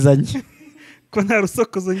nabizanye ko nta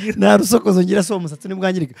rusokozo ngira nta rusokozo ngira so umusatsi ni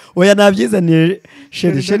bwangirika oya nabyizaniye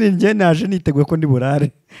sheri njye naje niteguye ko ndi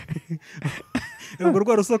burare ubwo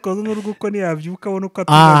rwa rusokozo n'urwuko ntiyabyuka abona uko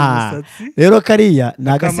atunganya umusatsi rero kariya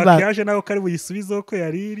akamakiyaje nawe kari buyisubizeho ko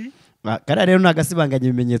yari iri kariya rero nagasibanganya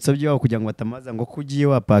ibimenyetso by'iwabo kugira ngo batamaza ngo ko ugiye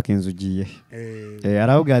wapaka inzu ugiye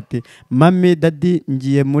aravuga ati mami dadi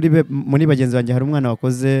ngiye muri bagenzi banjye hari umwana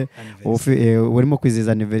wakoze urimo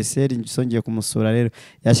kwizihiza anniversaire ngiye kumusura rero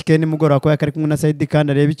yashyikiye nimugoroba ko yakari kumwe na Saidi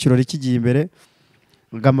kandi areba ikirori kigiye imbere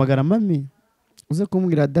agamagara mami uze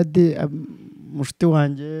kumbwira dadi mushuti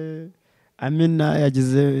wanjye Amina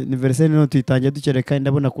yagize anniversaire none tuyitangiye dukereka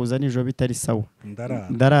ndabona kuza nijoro bitari sawa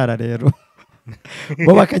ndarara rero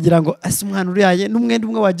bo bakagira ngo ase umwana uriyaye n'umwenda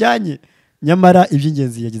umwe wajyanye nyamara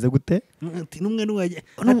iby'ingenzi yagize gute ati n'umwenda wajyanye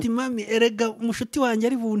ati mami erega umushuti wanjye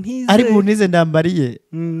ari buntize ndambariye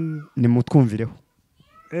nimutwumvireho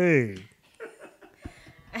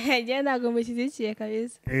njye ntabwo mushyigikiye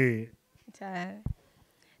kabisa cyane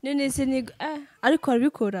none se ariko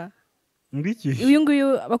arabikora uyu nguyu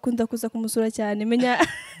bakunda kuza kumusura cyane menya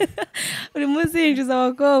buri munsi yinjiza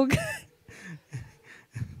abakobwa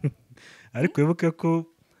ariko wibuke ko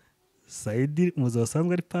Saidi muzi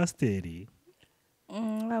wasanzwe ari pasiteri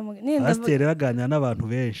baganira n'abantu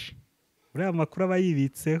benshi uriya makuru aba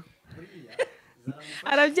yibitseho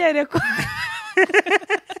arabyerekwa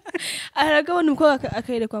aragabona umukobwa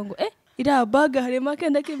akayerekwa ngo iriya baga harimo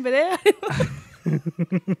akenda k'imbere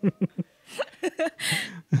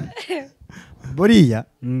buriya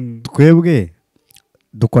twebwe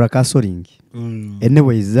dukora ka soringi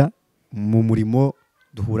anyways mu murimo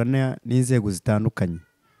duhura n'inzego zitandukanye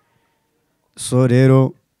so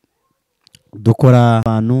rero dukora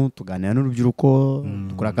abantu tuganira n'urubyiruko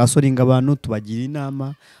dukora ka soringi abantu tubagira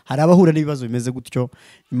inama hari abahura n'ibibazo bimeze gutyo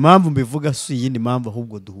impamvu mbivuga si iyindi mpamvu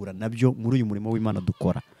ahubwo duhura nabyo muri uyu murimo w'Imana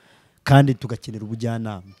dukora kandi tugakenera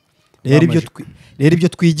ubujyanama rero ibyo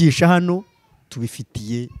twigisha hano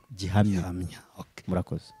tubifitiye gihamya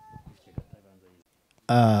murakoze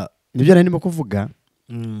nibyo nari ndimo kuvuga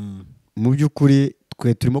mu by'ukuri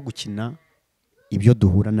twe turimo gukina ibyo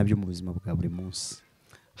duhura nabyo mu buzima bwa buri munsi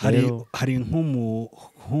hari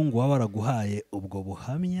nk'umuhungu waba waraguhaye ubwo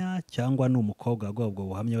buhamya cyangwa ni umukobwa waguha ubwo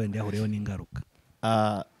buhamya wenda yahuriyeho n'ingaruka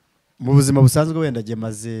mu buzima busanzwe wenda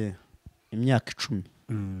maze imyaka 10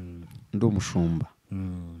 ndi umushumba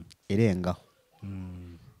irengaho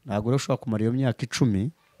ntabwo rero ushobora kumara iyo myaka 10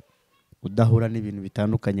 udahura n'ibintu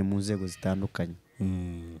bitandukanye mu nzego zitandukanye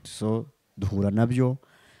so duhura nabyo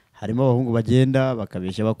harimo abahungu bagenda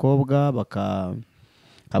bakabeshya abakobwa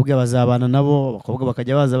bakabwira bazabana nabo abakobwa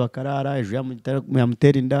bakajya baza bakarara ejo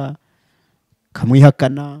yamutera inda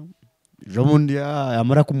kamwihakana ejo bundi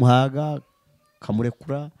yamara kumuhaga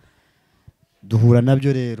kamurekura duhura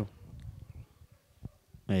nabyo rero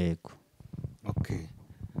yego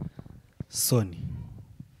Soni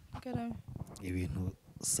ibintu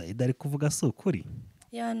Saidi ari kuvuga si ukuri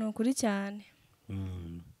ni ukuri cyane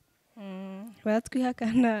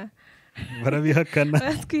baratwihakana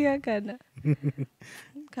baratwihakana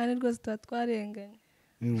kandi rwose tuba twarenganye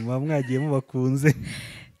muba mwagiye mubakunze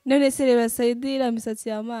none se reba Saidi iriya misatsi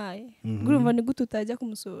yamaye urumva ni gute utajya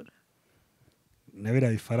kumusura na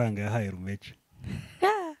biriya bifaranga yahaye Rumeje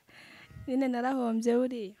nyine narahombye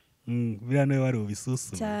buriya biriya nawe wari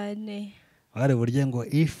ubisusu cyane wari burya ngo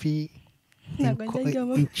ifi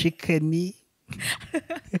chicken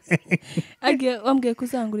wambwiye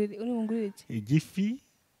kuzangurira uri bungurire iki igifi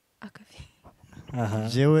akafi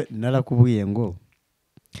jewe narakubwiye ngo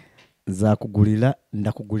nzakugurira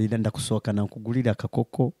ndakusohokana kugurira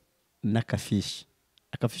akakoko n'akafishi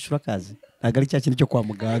urakazi ntabwo ari cya kintu cyo kwa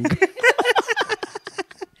muganga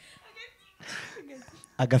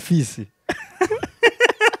agafisi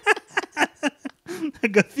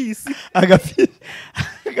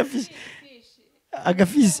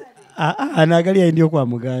ntabwo ari yayindi yo kwa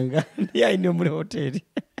muganga ni yayindi yo muri hoteli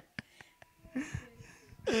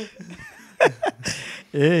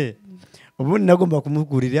ubundi nagomba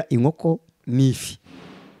kumugurira inkoko n'ifi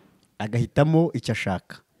agahitamo icyo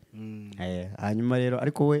ashaka hanyuma rero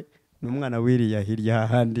ariko we ni umwana wiriya hirya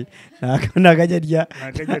hahandi ntabwo ajya arya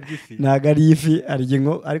ntabwo ari ifi arya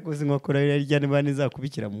inkoko ariko si inkoko rero yarya niba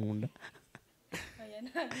nizakubikira mu nda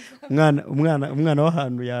umwana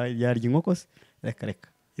w'ahantu yarya inkoko se reka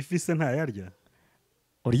ifi se ntayarya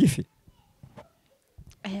urya ifi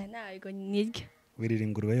ntabwo nirya wirira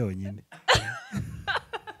ingurube yonyine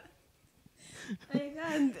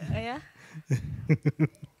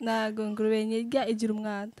ntabwo ingurube nirya igira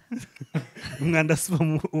umwanda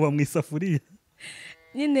uba mu isafuriya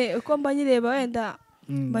nyine uko mba nyireba wenda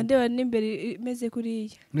mba ndeba n'imbere imeze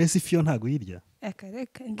kuriya nese ifi yo ntabwo uyirya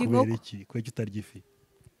akareka kubera ngigoko iki kubera iki utarya ifi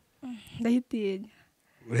ndahitinya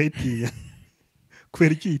urayitinya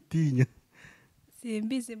kubera iki uyitinya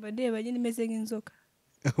simbizi mba ndeba nyine imeze nk'inzoka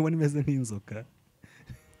ubona imeze nk'inzoka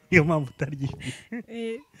niyo mpamvu utarya ifi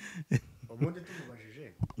ubundi tumubajije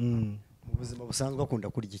mu buzima busanzwe akunda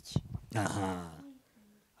kurya iki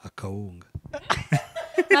akawunga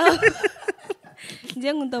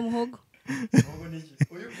njye nkunda muhogo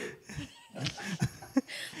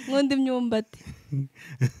nkunda imyumbati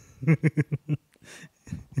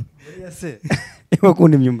buriya se niba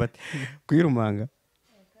akunda imyumbati kuyirumanga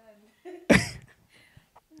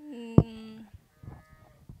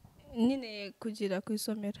nyine kugira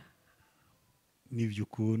kwisomera nibyo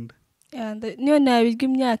ukunda niyo nabirya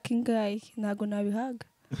imyaka ingahe ntabwo nabihaga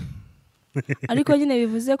ariko nyine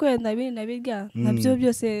bivuze ko wenda biri nabirya nabyo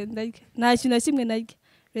byose ndarya nta kintu na kimwe narya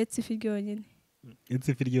uretse ifi ryonyine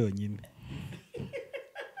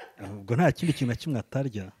ubwo nta kindi kintu na kimwe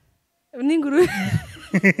atarya n'ingurube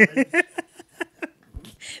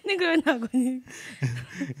n'ingurube ntabwo nyirya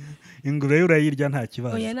ingurube urayirya nta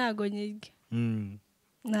kibazo oya ntabwo nyirya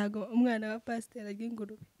ntabwo umwana wa pasiteri arya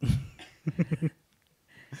ingurube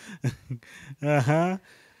aha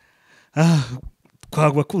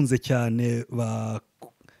twabakunze cyane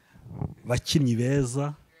bakinnyi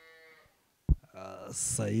beza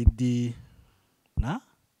SAIDI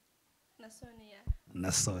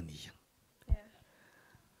na SONIYA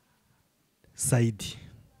SAIDI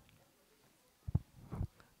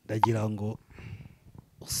ndagira ngo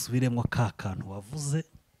usubiremo ka kantu wavuze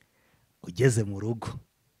ugeze mu rugo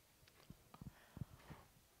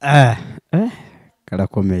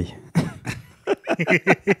karakomeye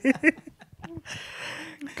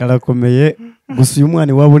karakomeye gusa uyu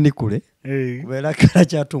mwana iwabo ni kure kubera ko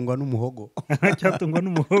aracyatungwa n'umuhogo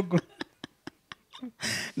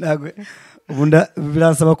ntabwo ubundi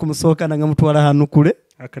birasaba kumusohokana nkamutwara ahantu kure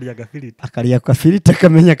akarya agafiriti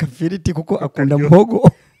akamenya agafiriti kuko akunda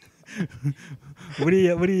muhogo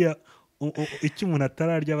buriya icyo umuntu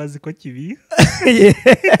atararya abazi ko kibiha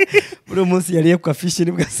buri munsi yariye ku gafishi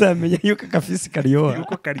nibwo azamenya yuko agafisi karyoha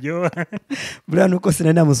buriya nuko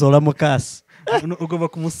sinari namusoramo kasi ugomba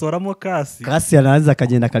kumusoramo kasi yarangiza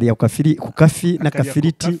akagenda akarya ku kafi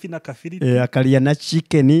n'akafiriti akarya na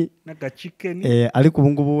cikeni ariko ubu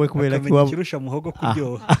ngubu we kubera ko iwabo kirusha muhogo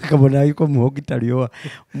kuryoha akabona yuko muhogo itaryoha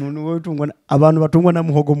umuntu we utungwa abantu batungwa na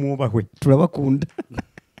muhogo mwubahwe turabakunda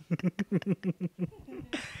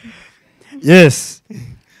yes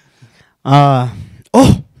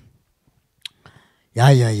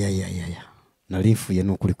ya narifuye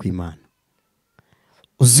n'ukuri kw'Imana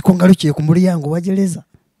uzi ko ngarukiye ku muryango wa gereza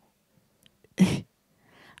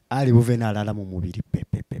ari buve narara mu mubiri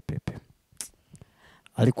pepe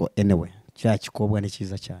ariko anyway cya kikobwa ni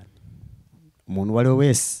cyiza cyane umuntu wari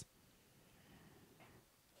wese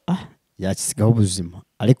yakisigaho ubuzima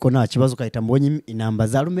ariko nta kibazo kahita mbonye inamba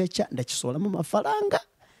za rumeca ndakisoramo amafaranga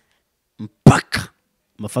mpaka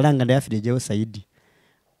amafaranga ndayafite jewe SAIDI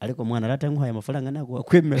ariko mwana aratanguhaye amafaranga ntago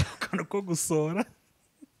wakwemera kano ko gusora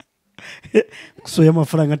gusoya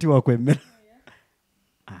amafaranga ati wakwemera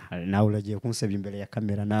nawe uragiye kunsebya imbere ya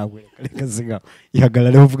kamera nawe reka ziga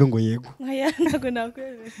ihagarareho uvuga ngo yego ntago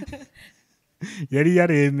nakwemera yari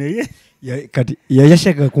yaremeye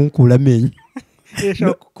yashakaga kunkura amenyo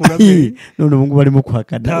none ubu ngubu barimo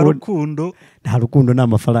kuhakana nta rukundo ni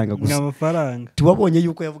amafaranga gusa tiwabonye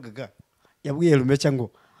yuko yavugaga yabwiye rumeca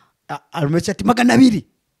ngo rumeca ati 200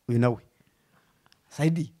 uyu nawe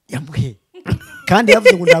SAIDI yamuhe kandi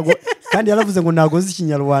yaravuze ngo ntago nzi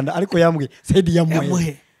ikinyarwanda ariko yambwiye SAIDI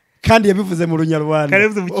yamuhe kandi yabivuze mu runyarwanda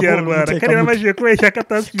karevuze mu kinyarwanda kandi yamajije kubeshya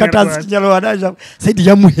katazi ikinyarwanda SAIDI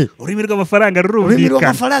yamuhe ururimi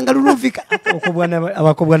rw'amafaranga rurumvikana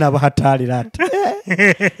abakobwa n'abahatari rata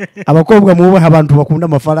abakobwa mubaha abantu bakunda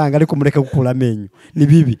amafaranga ariko mureke gukura amenyo ni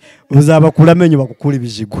bibi uzabakura amenyo bakukura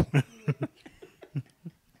ibijigo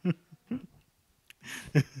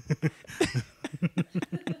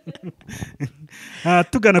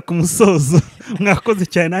tugana ku musozo mwakoze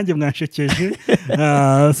cyane nanjye mwanshekeje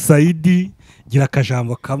SAIDI gira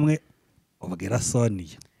akajambo kamwe ubwira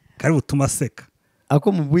SONIYA kari butuma aseka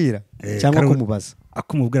ako mubwira cyangwa ko mubaza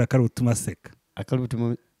ako mubwira kari butuma aseka akari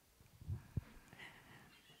butuma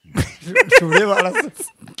shureba arasetse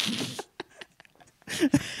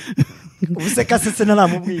ubuseka setse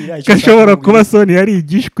naramubwira kashobora kuba SONIYA ari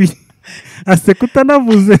igishwi aseka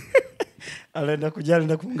utanavuze arenda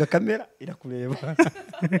kujyana kunga kamera irakureba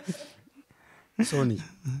SONIYA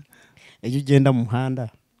iyo ugenda mu muhanda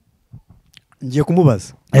ngiye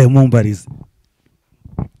kumubaza mumbarize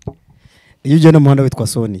iyo ugenda mu muhanda witwa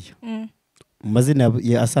SONIYA mu mazina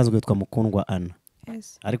asanzwe witwa Mukundwa Ana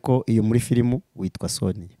ariko iyo muri filimu witwa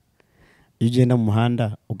Soniya. Iyo ugenda mu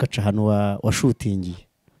muhanda ugaca ahantu washutingiye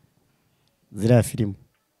ziriya filimu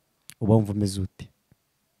uba wumva umeze ute?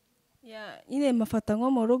 Nyine mafata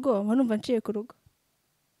nko mu rugo mba numva nciye ku rugo.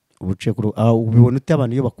 Ubuciye ku rugo ubibona ute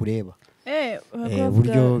abantu iyo bakureba?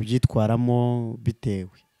 Uburyo byitwaramo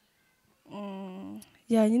bitewe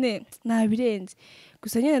nyine ntabirenze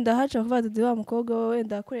gusa nyine ndahaca kuvuga ati wa mukobwa we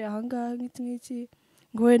wenda akorera ahangaha nk'iki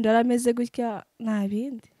ngo wenda arameze gutya nta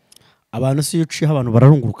bindi. Abantu si iyo uciyeho abantu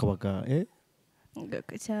bararunguruka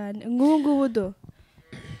cyane nk'ubu ngubu do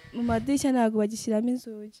mu madirishya ntabwo bagishyiramo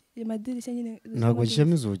inzugi. Amadirishya nyine ntabwo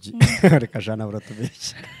bagishyiramo inzugi. Reka jana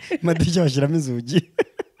buratubeshya. Amadirishya bashyiramo inzugi.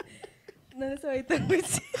 none se wahita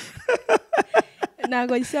nguki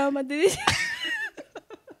ntabwo bagishyiramo amadirishya.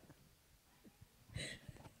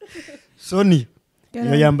 Soniya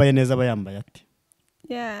iyo yambaye neza aba yambaye ati?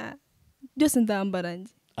 Byose ndambara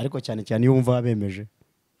njye, ariko cyane cyane iyo wumva wabemeje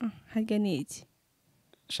harya ni iki?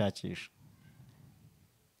 Shakisha.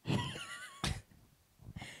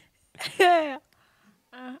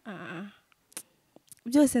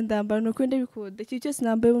 Byose ndambara nuko ndabikunda. Iki cyose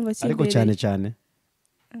nambaye bumva kimbereye. Ariko cyane cyane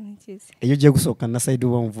iyo ugiye gusohokana na Saidi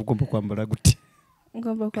uba wumva ugomba kwambara gute?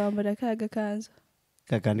 Ngomba kwambara ka gakanzu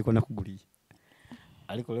kakandi ko nakuguriye.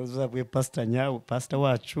 Ariko rero uzavuye pastor nyawe, pastor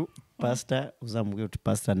wacu, pastor uzamubwira uti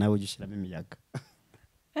pastor nawe ujye ushyiramo imiyaga.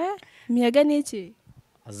 Imiyaga ni iki?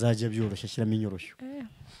 Azajya byoroshye ashyiramo inyoroshyo.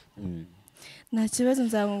 Nta kibazo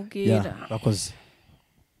nzamubwira. Murakoze.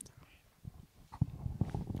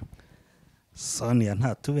 Soniya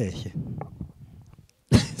ntatubeshye.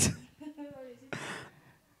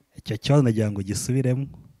 Icyo kibazo nagira ngo gisubiremo.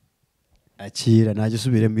 Akira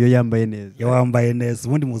nagisubiremo iyo yambaye neza. Iyo wambaye neza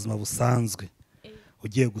ubundi mu buzima busanzwe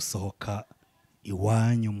ugiye gusohoka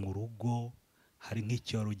iwanyu mu rugo hari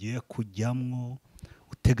nk'icyaro ugiye kujyamwo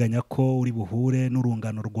uteganya ko uri buhure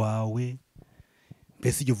n'urungano rwawe,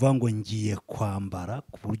 mbese igihe uvuga ngo ngiye kwambara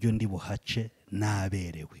ku buryo ndi buhace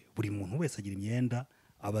naberewe. Buri muntu wese agira imyenda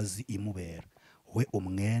abazi imubera. We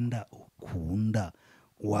umwenda ukunda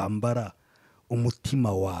wambara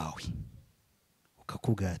umutima wawe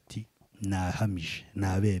ukakubwira ati nahamije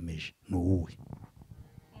nabemeje ni uwuhe?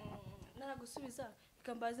 Naragusubiza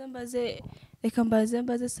reka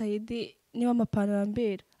mbaze Saidi niba amapantaro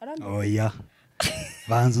ambera. Oya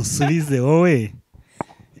banza usubize wowe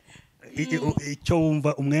icyo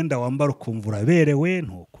wumva umwenda wambara ukumva uraberewe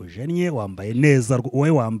ntukujennye wambaye neza. Wowe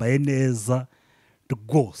wambaye neza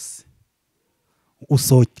rwose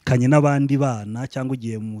usohokanye n'abandi bana cyangwa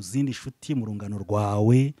ugiye mu zindi nshuti mu rungano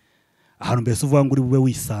rwawe ahantu mbese uvuga ngo uri bube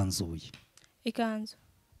wisanzuye.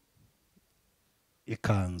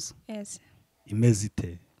 Ikanzu imeze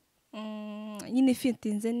ite? Nyine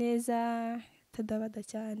ifitinze neza itadabada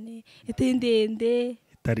cyane itari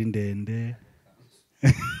ndende.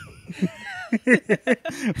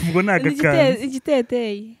 Ubwo ni agakanzu.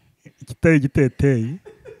 Igiteteyi.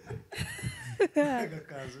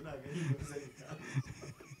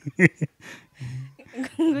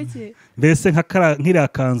 Mbese nk'iriya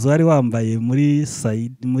kanzu wari wambaye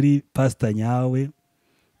muri pasita nyawe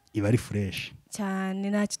iba ari fureshi cyane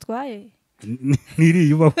ntacyo itwaye.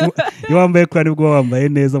 Iyo wambaye ko aribwo wambaye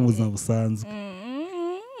neza mu buzima busanzwe.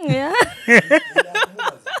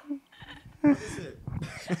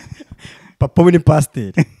 Papa we ni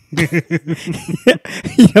pasiteri.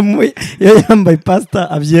 Iyo yambaye pasita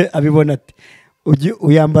abibona ati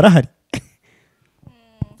uyambara hari?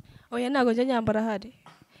 Oya ntabwo njya nyambara hari.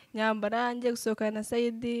 Nyambara njye gusohokana na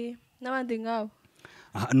Saidi n'abandi nk'abo.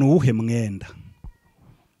 Ni uwuhe mwenda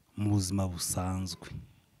mu buzima busanzwe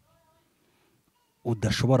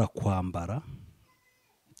udashobora kwambara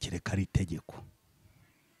kereka ari itegeko?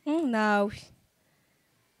 Nawe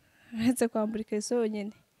uretse kwambara ikariso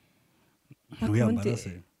yonyine. Ntuyambara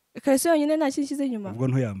se? Ikariso yonyine nta kintu nshyize inyuma. Ubwo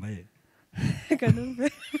ntuyambaye? Reka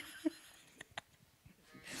numve.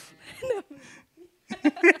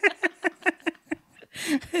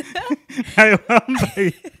 Ntayo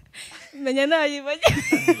wambaye? Menya nayibanye.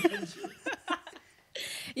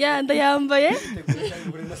 Ndayambaye.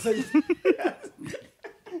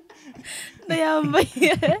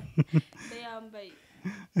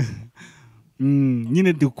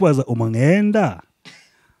 Nyine ndi kukubaza umwenda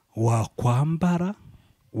wakwambara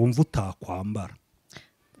wumva utakwambara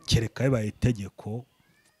kereka bibaye itegeko,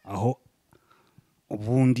 aho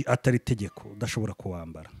ubundi atari itegeko udashobora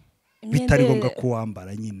kuwambara bitari ngombwa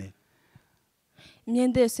kuwambara. Nyine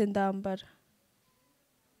imyenda yose ndambara.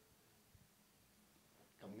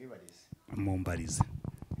 Mumbarize.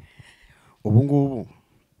 Ubu ngubu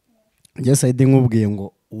njye Saidi nkubwiye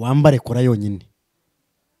ngo wambare kora yonyine,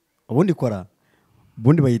 ubundi kora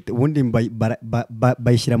ubundi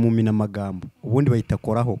bayishyira mu minamagambo ubundi bayita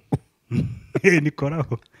koraho. Ni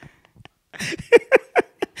koraho.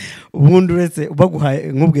 Ubundi uretse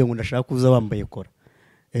baguhaye nk'ubwiye ngo ndashaka kuza wambaye kora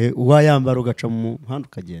uwayambara ugaca mu muhanda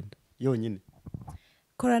ukagenda yonyine.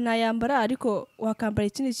 Kora nayambara ariko wakambara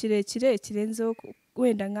ikindi kirekire kirenzeho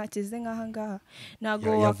wenda kize nk'aha ngaha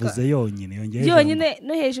ntago yavuze yonyine yonyine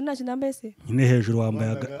no hejuru ntacyo nambaye se nyine hejuru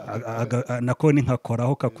wambaye nako ni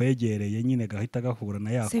nkakoraho kakwegereye nyine gahita gahura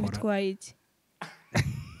na yakora. Se bitwaye iki?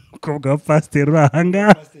 Ukobwa wa pasiteri uri aha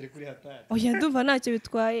ngaha. Oya ndumva ntacyo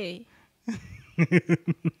bitwaye.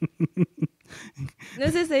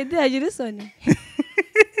 Nese Saidi hagira isoni.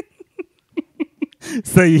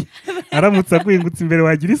 Sayi aramutse aguhingutse imbere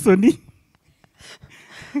wagira isoni.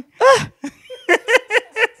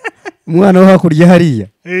 Umwana wo hakurya hariya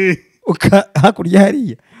hakurya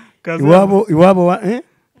hariya iwabo wa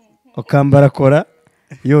ukambara kora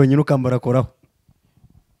yonyine ukambara koraho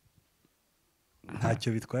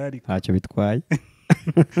ntacyo bitwaye ariko ntacyo bitwaye.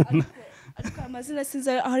 Ariko amazina sinzi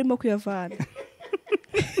aho arimo kuyavana.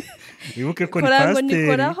 Wibuke ko ni pasiteri.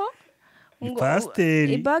 Koraho ni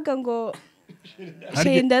pasiteri ibaga ngo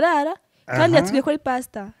shendarara kandi yatubwiye ko ari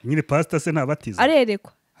pasita. Nyine pasita se ntabatiza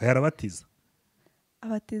arerekwa arabatiza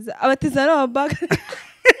abatiza n'ababaga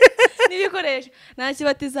n'ibikoresho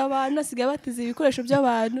ntakibatiza abantu asigaye batiza ibikoresho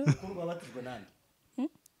by'abantu.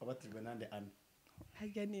 Abatijwe nande ana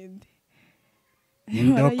harya ninde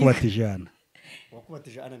wakubatije ana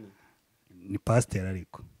wakubatije ana ni pasiteri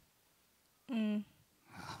ariko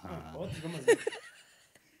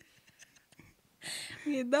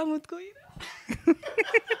mwidamu twira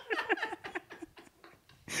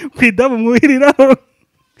kwidamu mwiriraho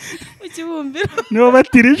mu kibumbiro nibo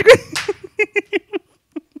batirijwe.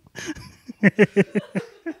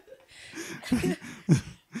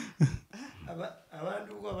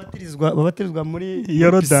 Abandi ubwo babatirizwa muri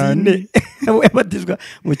Yorodani babatizwa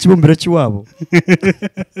mu kibumbiro cy'iwabo.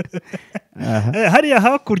 Hariya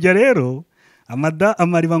hakurya rero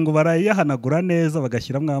amariba ngo barayahanagura neza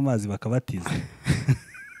bagashyiramo amazi bakabatiza.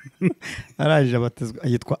 Araje abatizwa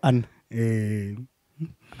yitwa Ana.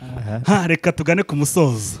 Reka tugane ku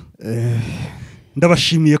musozo.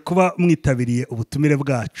 Ndabashimiye kuba mwitabiriye ubutumire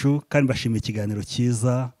bwacu kandi bashimiye ikiganiro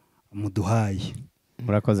cyiza muduhaye.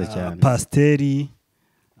 Murakoze cyane. Pasiteri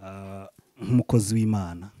nk'umukozi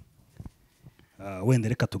w'Imana wenda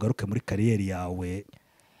reka tugaruke muri kariyeri yawe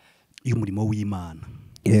y'umurimo w'Imana.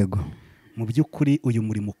 Yego. Mu by'ukuri uyu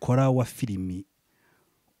murimo ukora wa filimi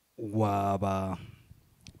waba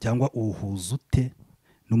cyangwa uhuza ute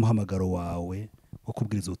n'umuhamagaro wawe wo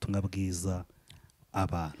kubwiriza ubutumwa bwiza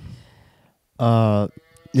abantu?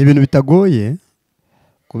 Ni ibintu bitagoye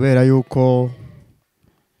kubera yuko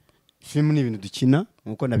filimi ni ibintu dukina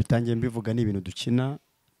nk'uko nabitangiye mbivuga, ni ibintu dukina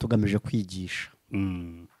tugamije kwigisha.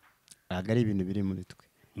 Ntabwo ari ibintu biri muri twe.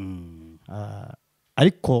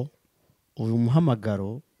 Ariko uyu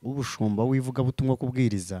muhamagaro w'ubushumba w'ivugabutumwa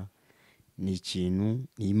kubwiriza ni ikintu,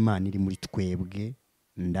 ni Imana iri muri twebwe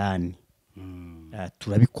ndani.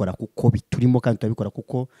 Turabikora kuko biturimo kandi turabikora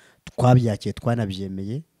kuko twabyakiye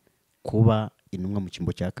twanabyemeye kuba intumwa mu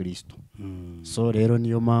cyimbo cya Kristo. So rero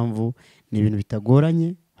niyo mpamvu ni ibintu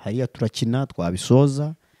bitagoranye. Hariya turakina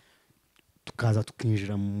twabisoza tukaza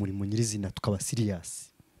tukinjira mu murimo nyirizina tukaba serious.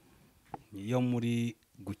 Iyo muri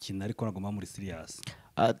gukina ariko nagomba muri serious.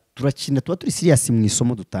 Turakina tuba turi serious mu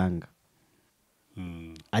isomo dutanga.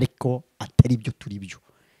 Ariko atari byo turi byo.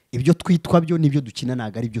 Ibyo twitwa byo nibyo dukina,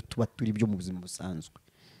 ntago ari byo tuba turi byo mu buzima busanzwe.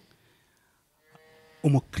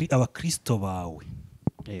 Abakristo bawe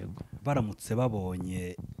yego baramutse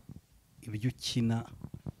babonye ibyo ukina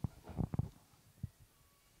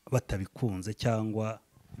batabikunze cyangwa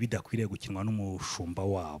bidakwiriye gukinwa n'umushumba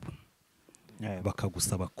wabo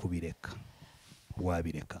bakagusaba kubireka,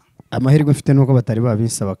 wabireka? Amahirwe mfite nuko batari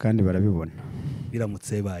babinsaba kandi barabibona.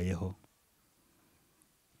 Biramutse bibayeho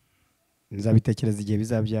nzabitekereza igihe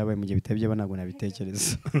bizabyabaye, mu gihe bitabye ntabwo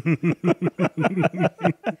nabitekereza.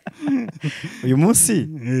 Uyu munsi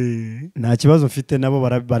nta kibazo mfite, nabo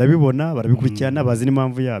barabibona, barabikurikirana, bazi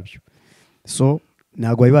n'impamvu yabyo. So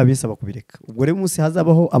ntabwo bari babinsaba kubireka. Ubwo rero umunsi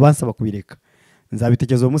hazabaho abansaba kubireka,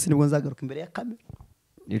 nzabitekereza uwo munsi nibwo nzagaruka imbere ya kamera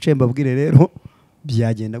nicaye mbabwire rero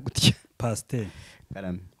byagenda gutya. Pasiteri,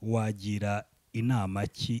 wagira inama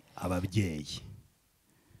ki ababyeyi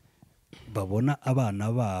babona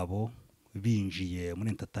abana babo binjiye muri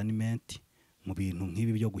entertainment, mu bintu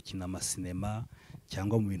nk'ibi byo gukina amasinema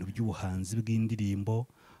cyangwa mu bintu by'ubuhanzi bw'indirimbo,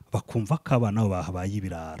 bakumva ko abana babo bahabaye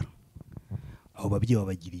ibirara? Abo babyeyi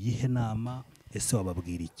babagiriye ihe nama, ese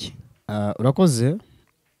wababwira iki? Urakoze.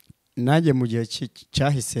 Nanjye mu gihe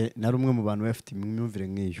cyahise nari umwe mu bantu bafite imyumvire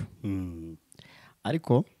nk'iyo.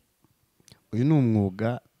 ariko uyu ni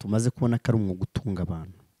umwuga tumaze kubona ko ari umwuga utunga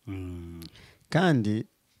abantu kandi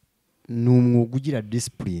ni umwuga ugira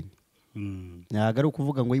disipurine ntabwo ari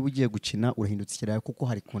ukuvuga ngo iyo ugiye gukina urahindutse ikiraro kuko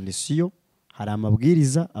hari kondisiyo hari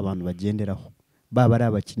amabwiriza abantu bagenderaho baba ari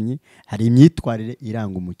abakinnyi hari imyitwarire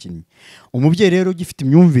iranga umukinnyi umubyeyi rero ugifite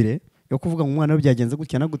imyumvire yo kuvuga ngo umwana we byagenze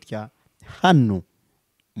gutya na gutya hano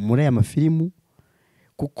muri aya mafilimu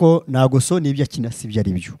kuko ntabwo SONIYA ibyo akina si byo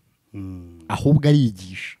ari byo ahubwo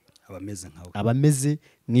ariyigisha abameze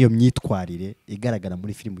nk'iyo myitwarire igaragara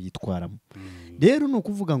muri filimu yitwaramo rero ni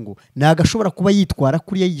ukuvuga ngo ntabwo ashobora kuba yitwara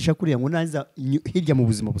kuriya yigisha kuriya ngo naza hirya mu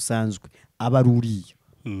buzima busanzwe aba ari uriya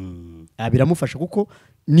biramufasha kuko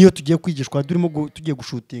niyo tugiye kwigishwa tugiye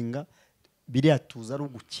gushutinga biriya tuza ari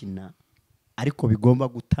ugukina ariko bigomba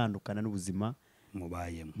gutandukana n'ubuzima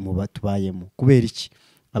tubayemo kubera iki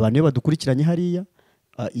abantu iyo badukurikiranye hariya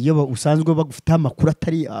iyo usanzwe bagufiteho amakuru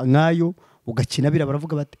atari nk'ayo ugakina biriya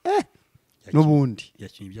baravuga bati n'ubundi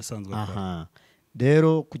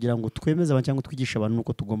rero kugira ngo twemeze abantu cyangwa twigishe abantu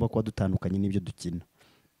nuko tugomba kuba dutandukanye n'ibyo dukina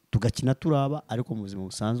tugakina turaba ariko mu buzima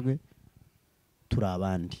busanzwe turi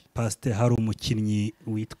abandi. Pasiteri hari umukinnyi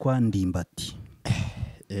witwa Ndimbati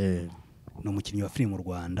ni umukinnyi wa filime mu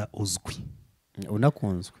Rwanda uzwi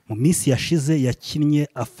unakunzwe mu minsi yashize yakinnye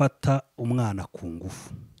afata umwana ku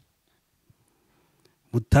ngufu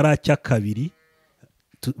butaracya kabiri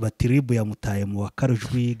batiribu yamutaye mu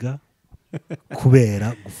wakarujwiga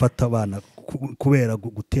kubera gufata abana kubera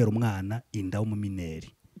gutera umwana inda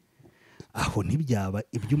w'umumineri aho ntibyaba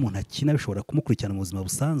ibyo umuntu akina bishobora kumukurikirana mu buzima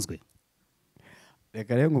busanzwe.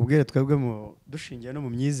 Reka rero ngubwire twebwe dushingiye no mu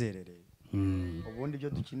myizerere ubundi ibyo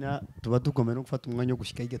dukina tuba tugomba no gufata umwanya wo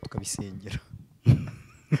gushyika hirya tukabisengera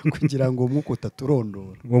kugira ngo umwuka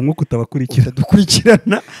utaturondora uwo mwuka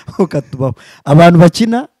utadukurikirana ukatubaho abantu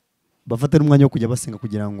bakina bafata n'umwanya wo kujya basenga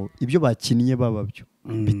kugira ngo ibyo bakinnye baba byo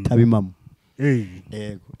bitabimamo.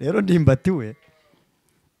 Yego rero Ndimbati we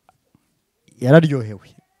yararyohewe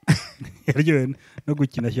no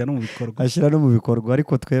gukina ashyira no mu bikorwa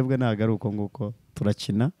ariko twebwe ntabwo ari uko nguko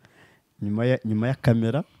turakina nyuma ya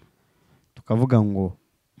kamera tukavuga ngo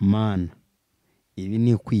mana ibi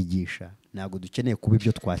ni ukwigisha ntabwo dukeneye kuba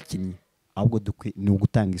ibyo twakinnye ahubwo ni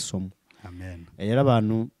ugutanga isomo. Rero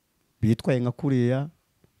abantu bitwaye nka kuriya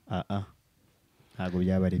ntabwo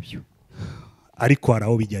byaba ari byo ariko hari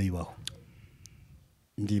aho bijya bibaho.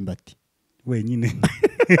 Ndimbati wenyine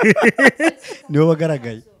niwe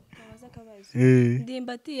wagaragaye.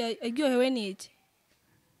 Ndimbati aryohewe n'iki?